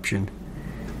disruption,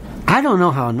 I don't know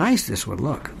how nice this would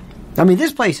look. I mean,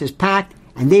 this place is packed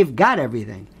and they've got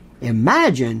everything.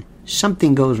 Imagine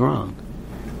something goes wrong.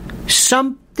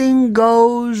 Something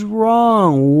goes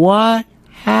wrong. What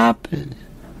happened?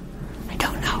 I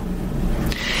don't know.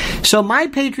 So My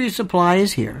Patriot Supply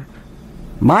is here.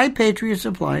 My Patriot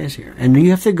Supply is here. And you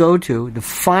have to go to the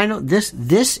final, this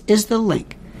is the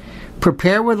link.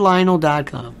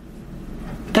 PrepareWithLionel.com.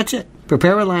 That's it.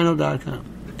 PrepareWithLionel.com.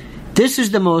 This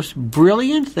is the most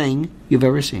brilliant thing you've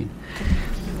ever seen.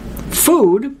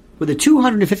 Food with a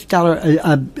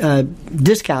 $250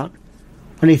 discount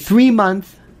on a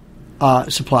 3-month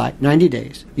supply, 90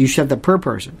 days. You should have that per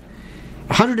person.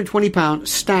 120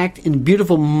 pounds stacked in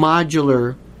beautiful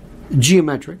modular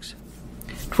geometrics.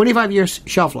 25 years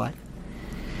shelf life.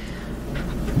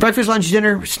 Breakfast, lunch,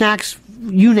 dinner, snacks,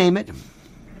 you name it.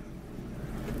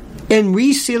 In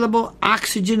resealable,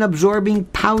 oxygen-absorbing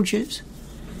pouches.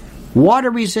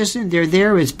 Water resistant, they're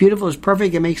there, it's beautiful, it's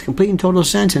perfect, it makes complete and total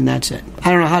sense, and that's it.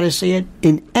 I don't know how to say it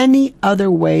in any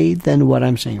other way than what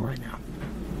I'm saying right now.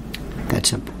 That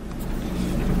simple.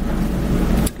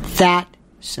 That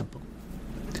simple.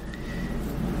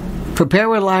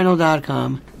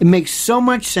 PrepareWithLionel.com. It makes so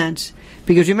much sense,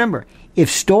 because remember, if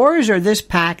stores are this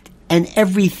packed and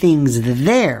everything's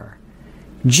there,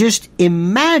 just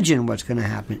imagine what's going to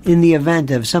happen in the event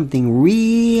of something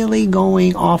really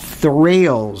going off the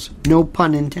rails. No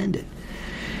pun intended.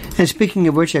 And speaking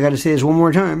of which, I got to say this one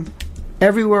more time.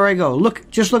 Everywhere I go,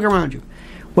 just look around you.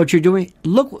 What you're doing,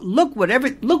 look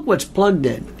what's plugged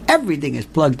in. Everything is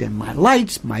plugged in. My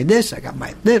lights, my this, I got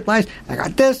my this lights, I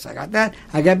got this, I got that,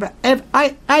 I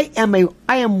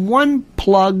am one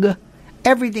plug.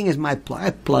 Everything is my plug.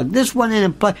 I plug this one in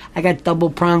and plug. I got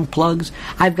double prong plugs.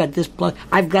 I've got this plug.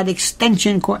 I've got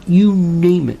extension cord. You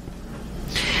name it.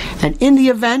 And in the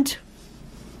event,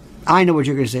 I know what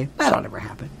you're going to say. That'll never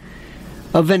happen.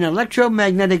 Of an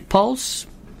electromagnetic pulse,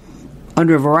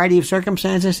 under a variety of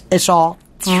circumstances, it's all.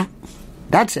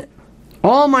 That's it.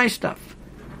 All my stuff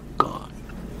gone.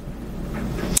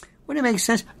 Wouldn't it make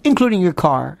sense? Including your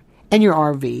car and your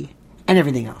RV and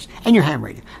everything else and your ham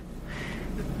radio.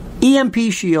 EMP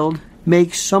Shield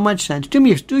makes so much sense. Do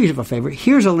yourself a favor.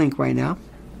 Here's a link right now.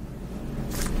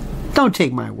 Don't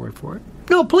take my word for it.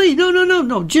 No, please.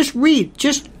 No. Just read.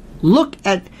 Just look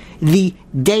at the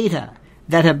data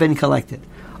that have been collected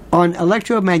on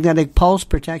electromagnetic pulse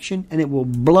protection, and it will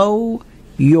blow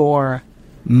your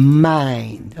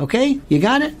mind. Okay? You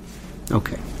got it?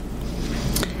 Okay.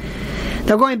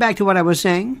 Now, going back to what I was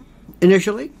saying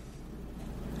initially,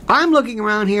 I'm looking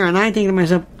around here and I think to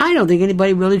myself, I don't think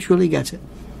anybody really truly gets it.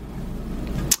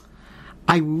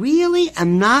 I really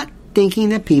am not thinking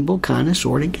that people kind of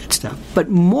sort of get stuff. But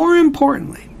more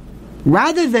importantly,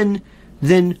 rather than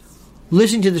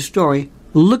listen to the story,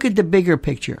 look at the bigger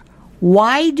picture.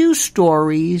 Why do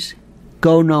stories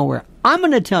go nowhere? I'm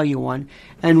going to tell you one,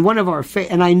 and one of our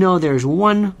and I know there's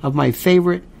one of my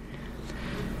favorite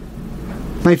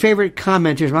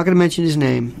commenters, I'm not going to mention his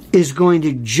name, is going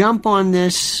to jump on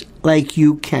this like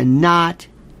you cannot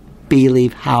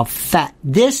believe how fat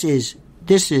this is.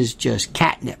 This is just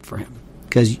catnip for him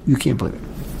because you can't believe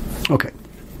it. Okay.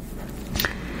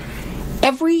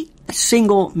 Every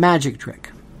single magic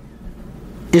trick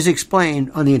is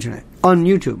explained on the internet, on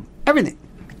YouTube.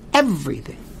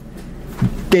 Everything.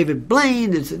 David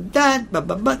Blaine, this and that,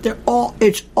 but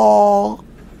it's all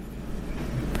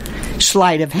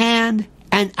sleight of hand,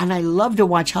 and I love to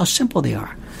watch how simple they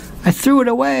are. I threw it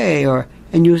away,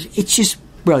 it's just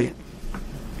brilliant.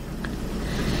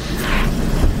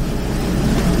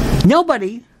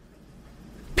 Nobody,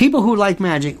 people who like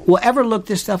magic, will ever look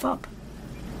this stuff up.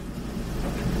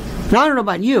 Now, I don't know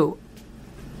about you.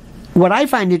 What I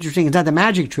find interesting is not the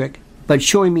magic trick, but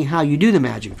showing me how you do the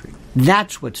magic trick.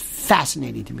 That's what's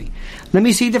fascinating to me. Let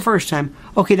me see the first time.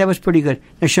 Okay, that was pretty good.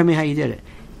 Now show me how you did it.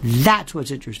 That's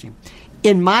what's interesting.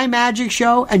 In my magic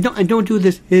show, and don't do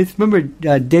this. Remember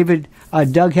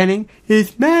Doug Henning?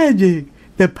 It's magic.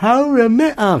 The power of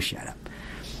magic. Oh, shut up.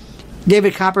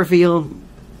 David Copperfield.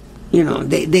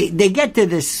 They get to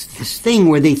this thing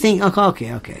where they think,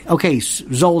 okay,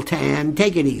 Zoltan,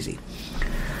 take it easy.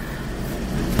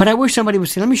 But I wish somebody would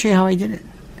say, let me show you how I did it.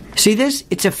 See this?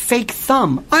 It's a fake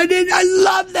thumb. I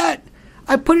love that.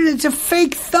 I put it, it's a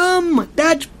fake thumb.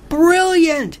 That's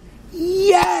brilliant.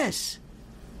 Yes.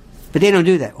 But they don't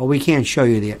do that. Well, we can't show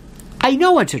you I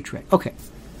know it's a trick. Okay.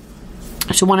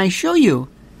 So when I show you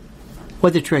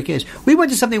what the trick is, we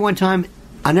went to something one time,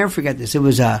 I'll never forget this. It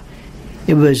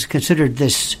was considered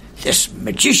this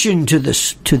magician to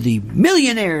the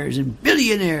millionaires and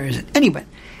billionaires. Anyway,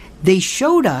 they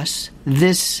showed us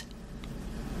this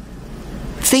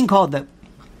thing called the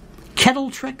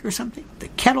kettle trick or something. The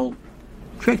kettle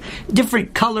trick.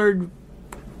 Different colors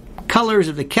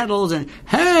of the kettles. And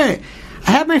hey,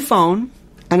 I had my phone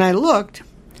and I looked,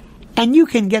 and you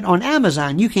can get on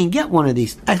Amazon, you can get one of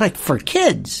these. Like for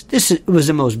kids. This was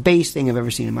the most base thing I've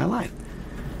ever seen in my life.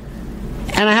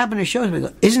 And I happened to show them. I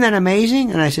go, isn't that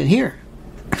amazing? And I said, here.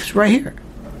 It's right here.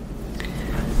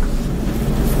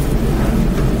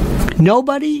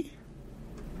 Nobody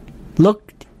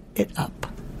looked it up.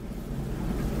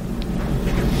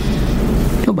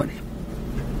 Nobody.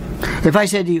 If I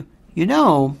said to you,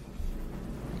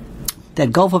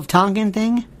 that Gulf of Tonkin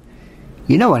thing,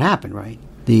 you know what happened, right?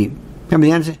 Remember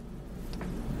the answer?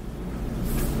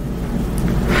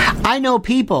 I know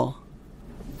people,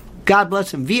 God bless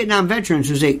them, Vietnam veterans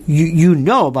who say, you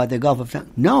know about the Gulf of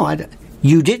Tonkin. No, I don't.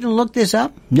 You didn't look this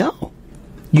up? No.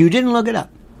 You didn't look it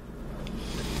up.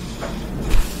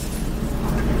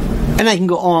 And I can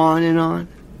go on and on.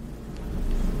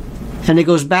 And it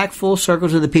goes back full circle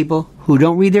to the people who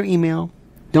don't read their email,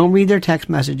 don't read their text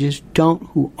messages,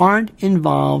 who aren't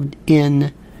involved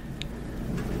in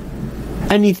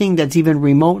anything that's even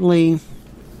remotely,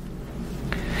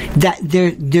 that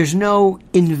there's no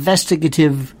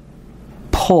investigative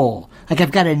pull. Like,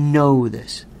 I've got to know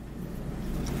this.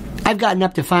 I've gotten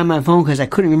up to find my phone because I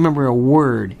couldn't remember a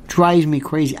word. It drives me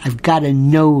crazy. I've got to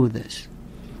know this.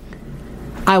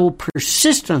 I will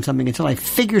persist on something until I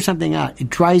figure something out. It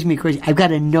drives me crazy. I've got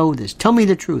to know this. Tell me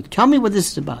the truth. Tell me what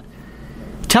this is about.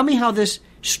 Tell me how this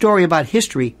story about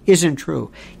history isn't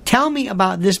true. Tell me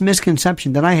about this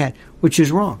misconception that I had, which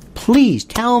is wrong. Please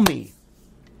tell me.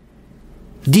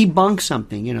 Debunk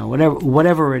something,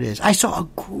 whatever it is. I saw a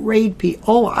great piece.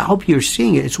 Oh, I hope you're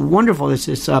seeing it. It's wonderful.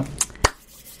 It's how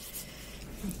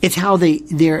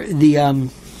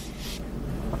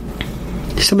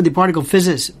some of the particle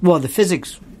physics, the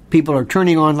physics people are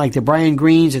turning on, like the Brian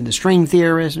Greens and the string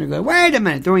theorists, and they're going, wait a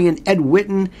minute, throwing in Ed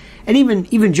Witten, and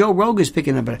even Joe Rogan's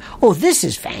picking up on it. Oh, this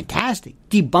is fantastic.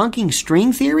 Debunking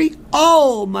string theory?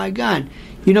 Oh, my God.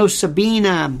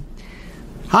 Sabine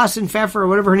Hassenpfeffer, or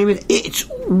whatever her name is, it's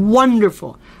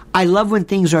wonderful. I love when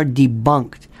things are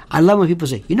debunked. I love when people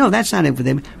say, that's not it for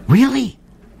them. Really?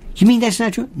 You mean that's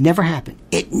not true? Never happened.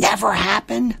 It never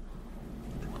happened?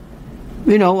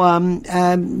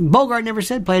 Bogart never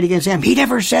said play it against Sam. He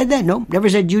never said that. Nope. Never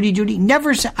said Judy.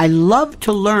 Never said. I love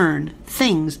to learn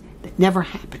things that never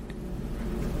happened.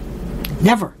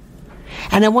 Never.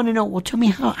 And I want to know, well, tell me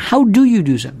how do you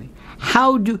do something?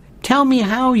 Tell me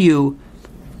how you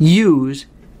use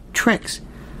tricks.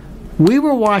 We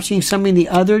were watching something the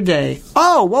other day.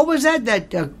 Oh, what was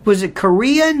that? Was it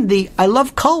Korean? I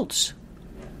love cults.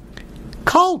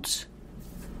 Cults.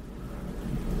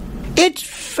 It's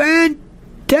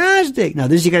fantastic. Now,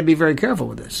 you got to be very careful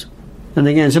with this. And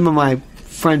again, some of my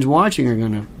friends watching are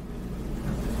going to.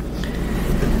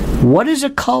 What is a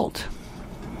cult?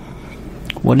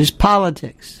 What is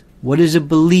politics? What is a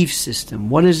belief system?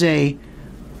 What is a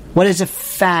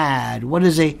fad? What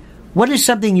is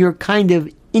something you're kind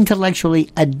of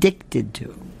intellectually addicted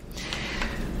to?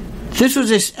 This was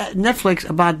this Netflix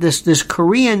about this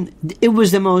Korean. It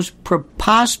was the most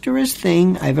preposterous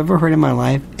thing I've ever heard in my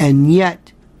life, and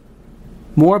yet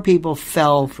more people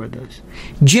fell for this.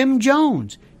 Jim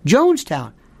Jones,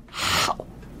 Jonestown. How?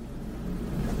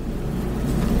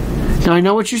 Now I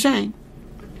know what you're saying.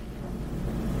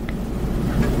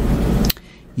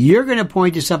 You're going to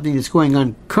point to something that's going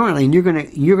on currently, and you're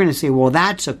going to say, "Well,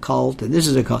 that's a cult, and this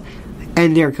is a cult,"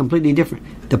 and they're completely different.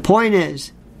 The point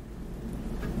is,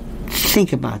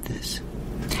 think about this.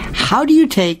 How do you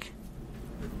take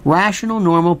rational,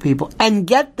 normal people and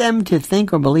get them to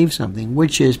think or believe something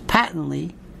which is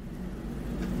patently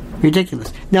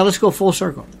ridiculous? Now let's go full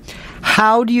circle.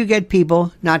 How do you get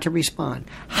people not to respond?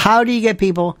 How do you get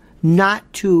people not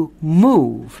to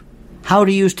move? How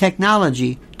to use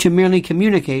technology to merely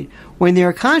communicate when they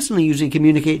are constantly using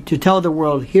communicate to tell the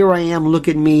world, here I am, look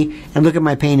at me, and look at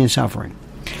my pain and suffering.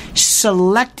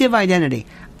 Selective identity.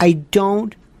 I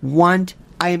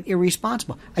am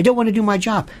irresponsible. I don't want to do my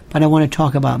job, but I want to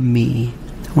talk about me.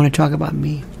 I want to talk about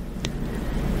me.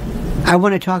 I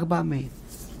want to talk about me.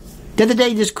 The other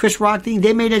day, this Chris Rock thing,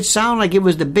 they made it sound like it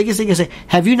was the biggest thing. I said,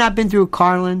 have you not been through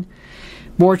Carlin,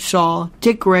 Mort Saul,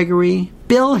 Dick Gregory,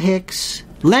 Bill Hicks,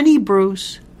 Lenny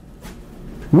Bruce,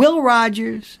 Will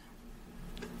Rogers?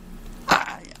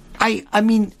 I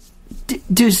mean,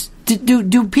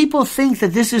 do people think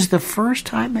that this is the first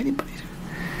time anybody's...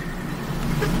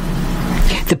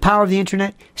 The power of the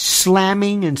internet,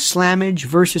 slamming and slammage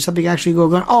versus something actually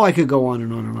going on. Oh, I could go on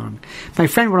and on and on. My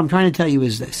friend, what I'm trying to tell you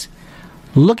is this.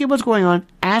 Look at what's going on,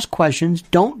 ask questions,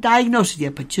 don't diagnose it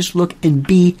yet, but just look and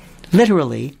be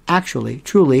literally, actually,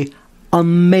 truly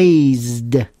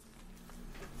amazed.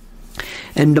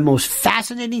 And the most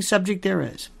fascinating subject there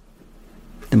is,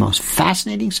 the most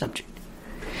fascinating subject,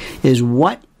 is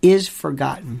what is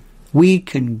forgotten. We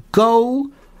can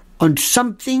go on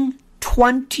something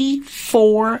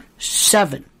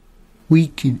 24/7. We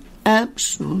can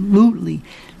absolutely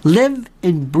live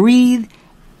and breathe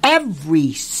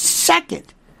every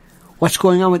second what's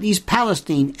going on with East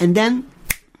Palestine, and then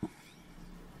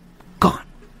gone.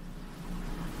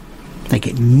 Like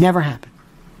it never happened.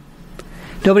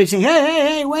 Nobody's saying,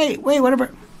 hey, wait,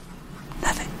 whatever.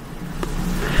 Nothing.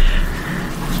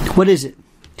 What is it?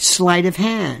 Sleight of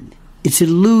hand. It's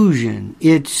illusion.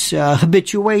 It's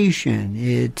habituation.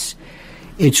 It's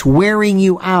wearing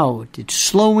you out. It's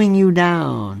slowing you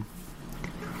down.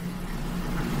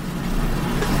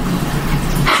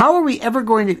 How are we ever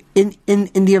going to, in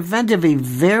the event of a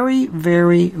very,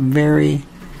 very, very,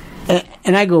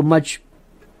 and I go much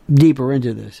deeper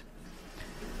into this,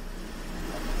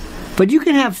 but you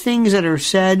can have things that are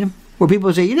said where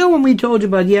people say, when we told you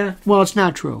about, well, it's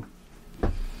not true.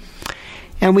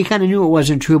 And we kind of knew it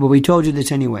wasn't true, but we told you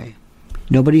this anyway.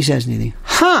 Nobody says anything.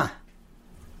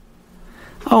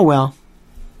 Oh, well.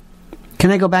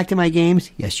 Can I go back to my games?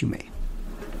 Yes, you may.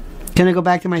 Can I go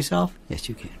back to myself? Yes,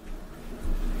 you can.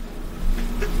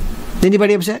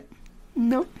 Anybody upset?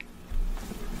 No.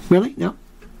 Really? No.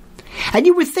 And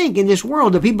you would think in this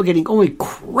world of people getting only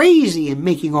crazy and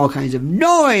making all kinds of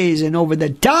noise and over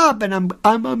the top, and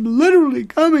I'm literally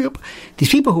coming up. These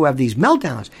people who have these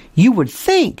meltdowns, you would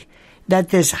think that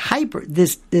this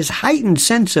heightened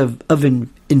sense of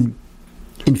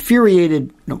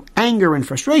infuriated anger and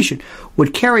frustration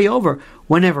would carry over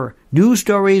whenever news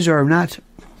stories are not,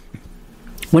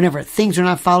 whenever things are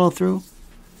not followed through,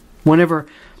 whenever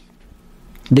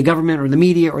the government or the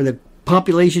media or the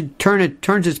population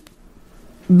turns its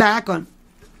back on.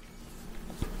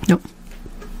 Nope.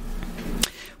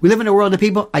 We live in a world of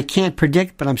people I can't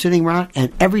predict, but I'm sitting around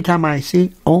and every time I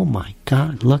see, oh my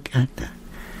God, look at that.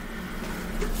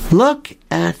 Look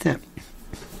at them.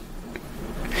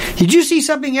 Did you see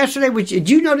something yesterday? Did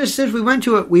you notice this? We went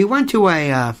to a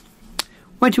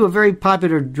very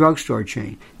popular drugstore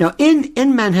chain. Now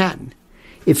in Manhattan,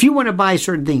 if you want to buy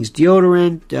certain things,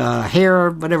 deodorant, hair,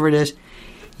 whatever it is,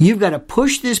 you've got to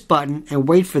push this button and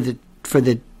wait for the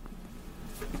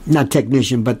not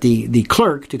technician, but the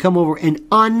clerk to come over and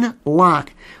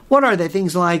unlock. What are they?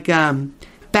 Things like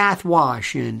bath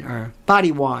wash or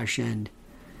body wash and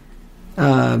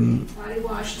body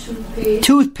wash,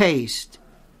 toothpaste,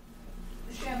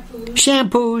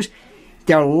 shampoos.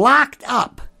 They're locked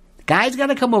up. The guy's got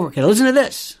to come over. Okay, listen to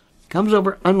this. Comes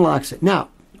over, unlocks it. Now,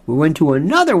 we went to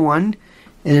another one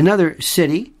in another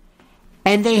city,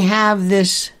 and they have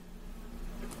this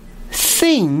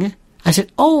thing. I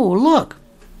said, oh, look.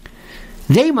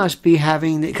 They must be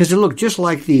having, because it looked just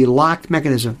like the locked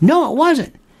mechanism. No, it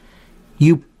wasn't.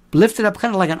 You lift it up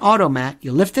kind of like an automat.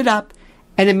 You lift it up,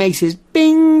 and it makes this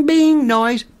bing, bing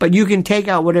noise, but you can take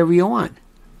out whatever you want.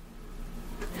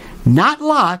 Not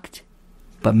locked,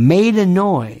 but made a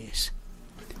noise.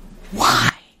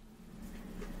 Why?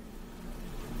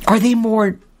 Are they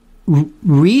more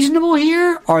reasonable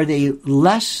here? Are they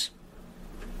less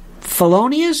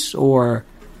felonious or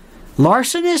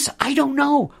larcenous? I don't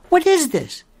know. What is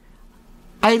this?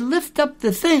 I lift up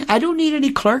the thing. I don't need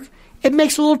any clerk. It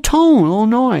makes a little tone, a little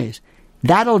noise.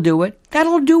 That'll do it.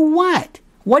 That'll do what?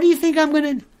 What do you think I'm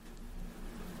going to...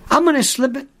 I'm going to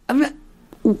slip it...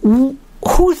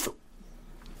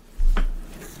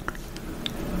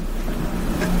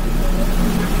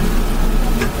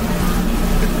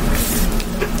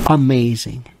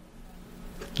 Amazing.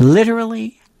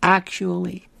 Literally,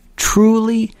 actually,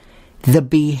 truly, the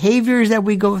behaviors that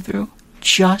we go through,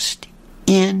 just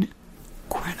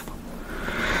incredible.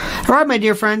 All right, my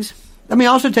dear friends, let me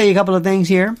also tell you a couple of things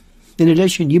here. In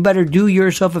addition, you better do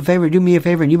yourself a favor, do me a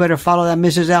favor, and you better follow that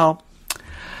Mrs. L.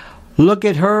 Look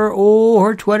at her. Oh,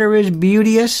 her Twitter is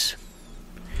beauteous.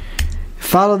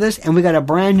 Follow this, and we got a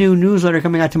brand new newsletter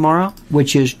coming out tomorrow,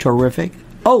 which is terrific.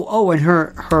 And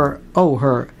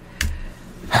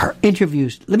her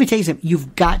interviews. Let me tell you something.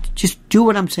 You've got to just do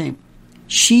what I'm saying.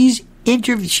 She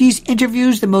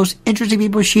interviews the most interesting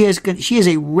people. She is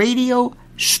a radio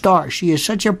star. She is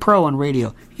such a pro on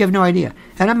radio. You have no idea.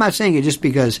 And I'm not saying it just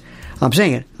because I'm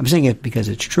saying it. I'm saying it because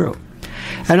it's true.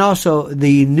 And also,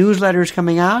 the newsletter is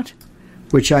coming out,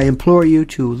 which I implore you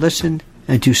to listen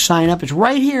and to sign up. It's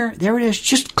right here. There it is.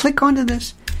 Just click onto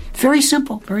this. Very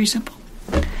simple. Very simple.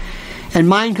 And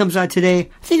mine comes out today,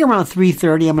 I think around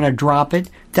 3:30. I'm going to drop it.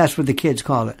 That's what the kids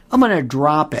call it. I'm going to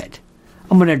drop it.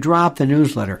 I'm going to drop the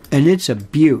newsletter. And it's a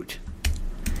beaut.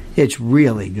 It's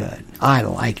really good. I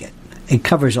like it. It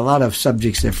covers a lot of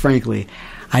subjects that, frankly,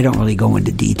 I don't really go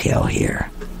into detail here.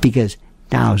 Because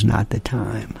now's not the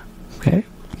time. Okay?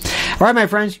 All right, my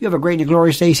friends. You have a great and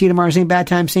glorious day. See you tomorrow. Same bad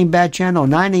time, same bad channel,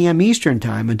 9 a.m. Eastern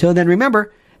time. Until then,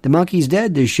 remember, the monkey's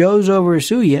dead. The show's over.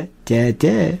 Sue ya.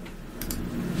 Da-da.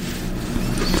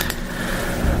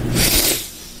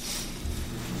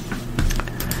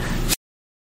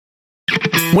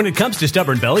 When it comes to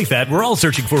stubborn belly fat, we're all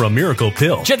searching for a miracle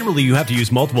pill. Generally, you have to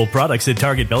use multiple products that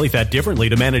target belly fat differently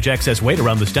to manage excess weight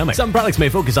around the stomach. Some products may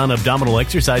focus on abdominal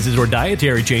exercises or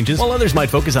dietary changes, while others might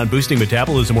focus on boosting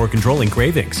metabolism or controlling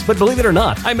cravings. But believe it or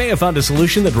not, I may have found a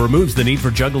solution that removes the need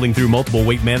for juggling through multiple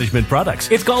weight management products.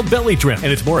 It's called Belly Trim,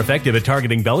 and it's more effective at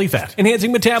targeting belly fat,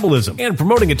 enhancing metabolism, and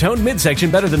promoting a toned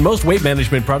midsection better than most weight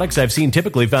management products I've seen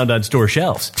typically found on store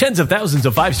shelves. Tens of thousands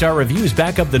of 5-star reviews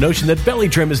back up the notion that Belly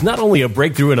Trim is not only a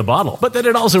breakthrough in a bottle, but that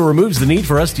it also removes the need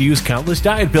for us to use countless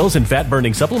diet pills and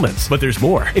fat-burning supplements. But there's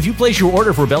more. If you place your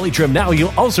order for Belly Trim now,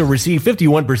 you'll also receive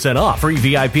 51% off, free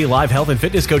VIP live health and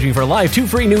fitness coaching for life, 2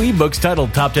 free new ebooks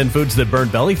titled Top 10 Foods That Burn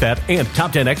Belly Fat and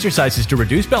Top 10 Exercises to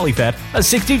Reduce Belly Fat, a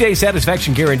 60-day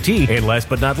satisfaction guarantee, and last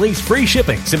but not least, free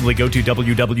shipping. Simply go to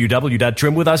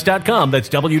www.trimwithus.com. That's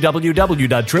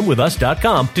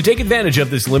www.trimwithus.com to take advantage of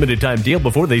this limited time deal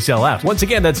before they sell out. Once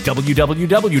again, that's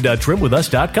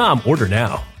www.trimwithus.com. Order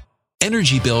now.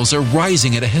 Energy bills are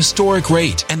rising at a historic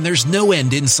rate, and there's no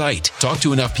end in sight. Talk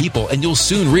to enough people, and you'll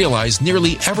soon realize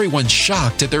nearly everyone's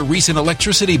shocked at their recent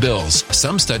electricity bills.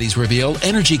 Some studies reveal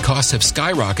energy costs have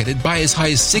skyrocketed by as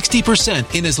high as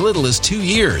 60% in as little as 2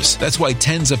 years. That's why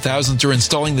tens of thousands are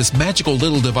installing this magical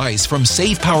little device from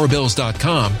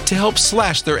SavePowerBills.com to help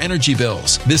slash their energy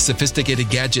bills. This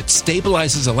sophisticated gadget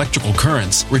stabilizes electrical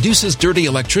currents, reduces dirty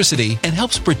electricity, and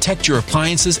helps protect your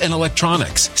appliances and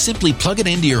electronics. Simply plug it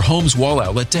into your home's wall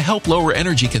outlet to help lower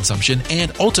energy consumption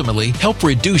and ultimately help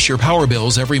reduce your power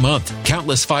bills every month.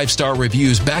 Countless 5-star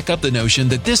reviews back up the notion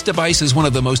that this device is one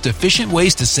of the most efficient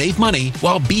ways to save money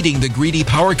while beating the greedy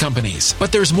power companies.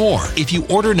 But there's more. If you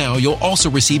order now, you'll also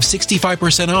receive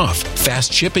 65% off,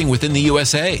 fast shipping within the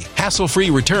USA, hassle-free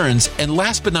returns, and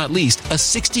last but not least, a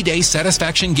 60-day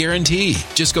satisfaction guarantee.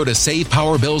 Just go to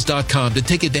SavePowerBills.com to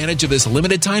take advantage of this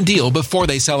limited time deal before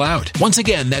they sell out. Once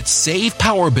again, that's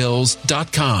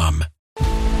SavePowerBills.com.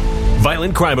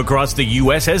 Violent crime across the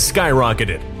U.S. has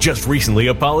skyrocketed. Just recently,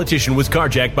 a politician was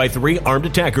carjacked by 3 armed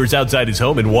attackers outside his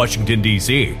home in Washington,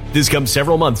 D.C. This comes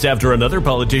several months after another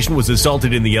politician was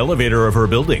assaulted in the elevator of her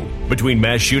building. Between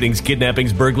mass shootings,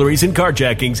 kidnappings, burglaries, and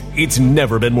carjackings, it's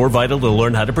never been more vital to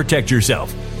learn how to protect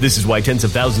yourself. This is why tens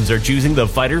of thousands are choosing the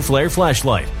Fighter Flare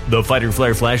flashlight. The Fighter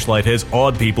Flare flashlight has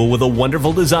awed people with a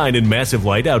wonderful design and massive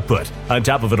light output. On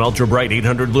top of an ultra-bright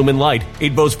 800 lumen light,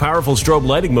 it boasts powerful strobe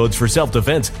lighting modes for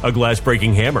self-defense, a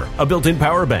glass-breaking hammer, a built-in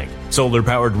power bank,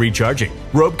 solar-powered recharging,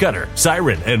 rope cutter,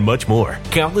 siren, and much more.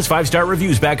 Countless 5-star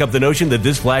reviews back up the notion that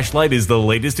this flashlight is the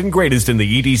latest and greatest in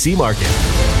the EDC market.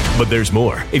 But there's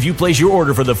more. If you place your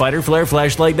order for the Fighter Flare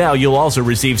flashlight now, you'll also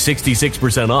receive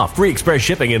 66% off, free express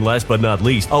shipping, and last but not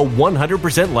least, a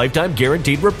 100% lifetime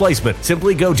guaranteed replacement.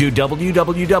 Simply go to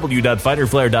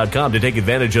www.fighterflare.com to take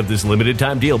advantage of this limited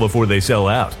time deal before they sell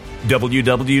out.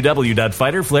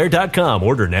 www.fighterflare.com.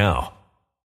 Order now.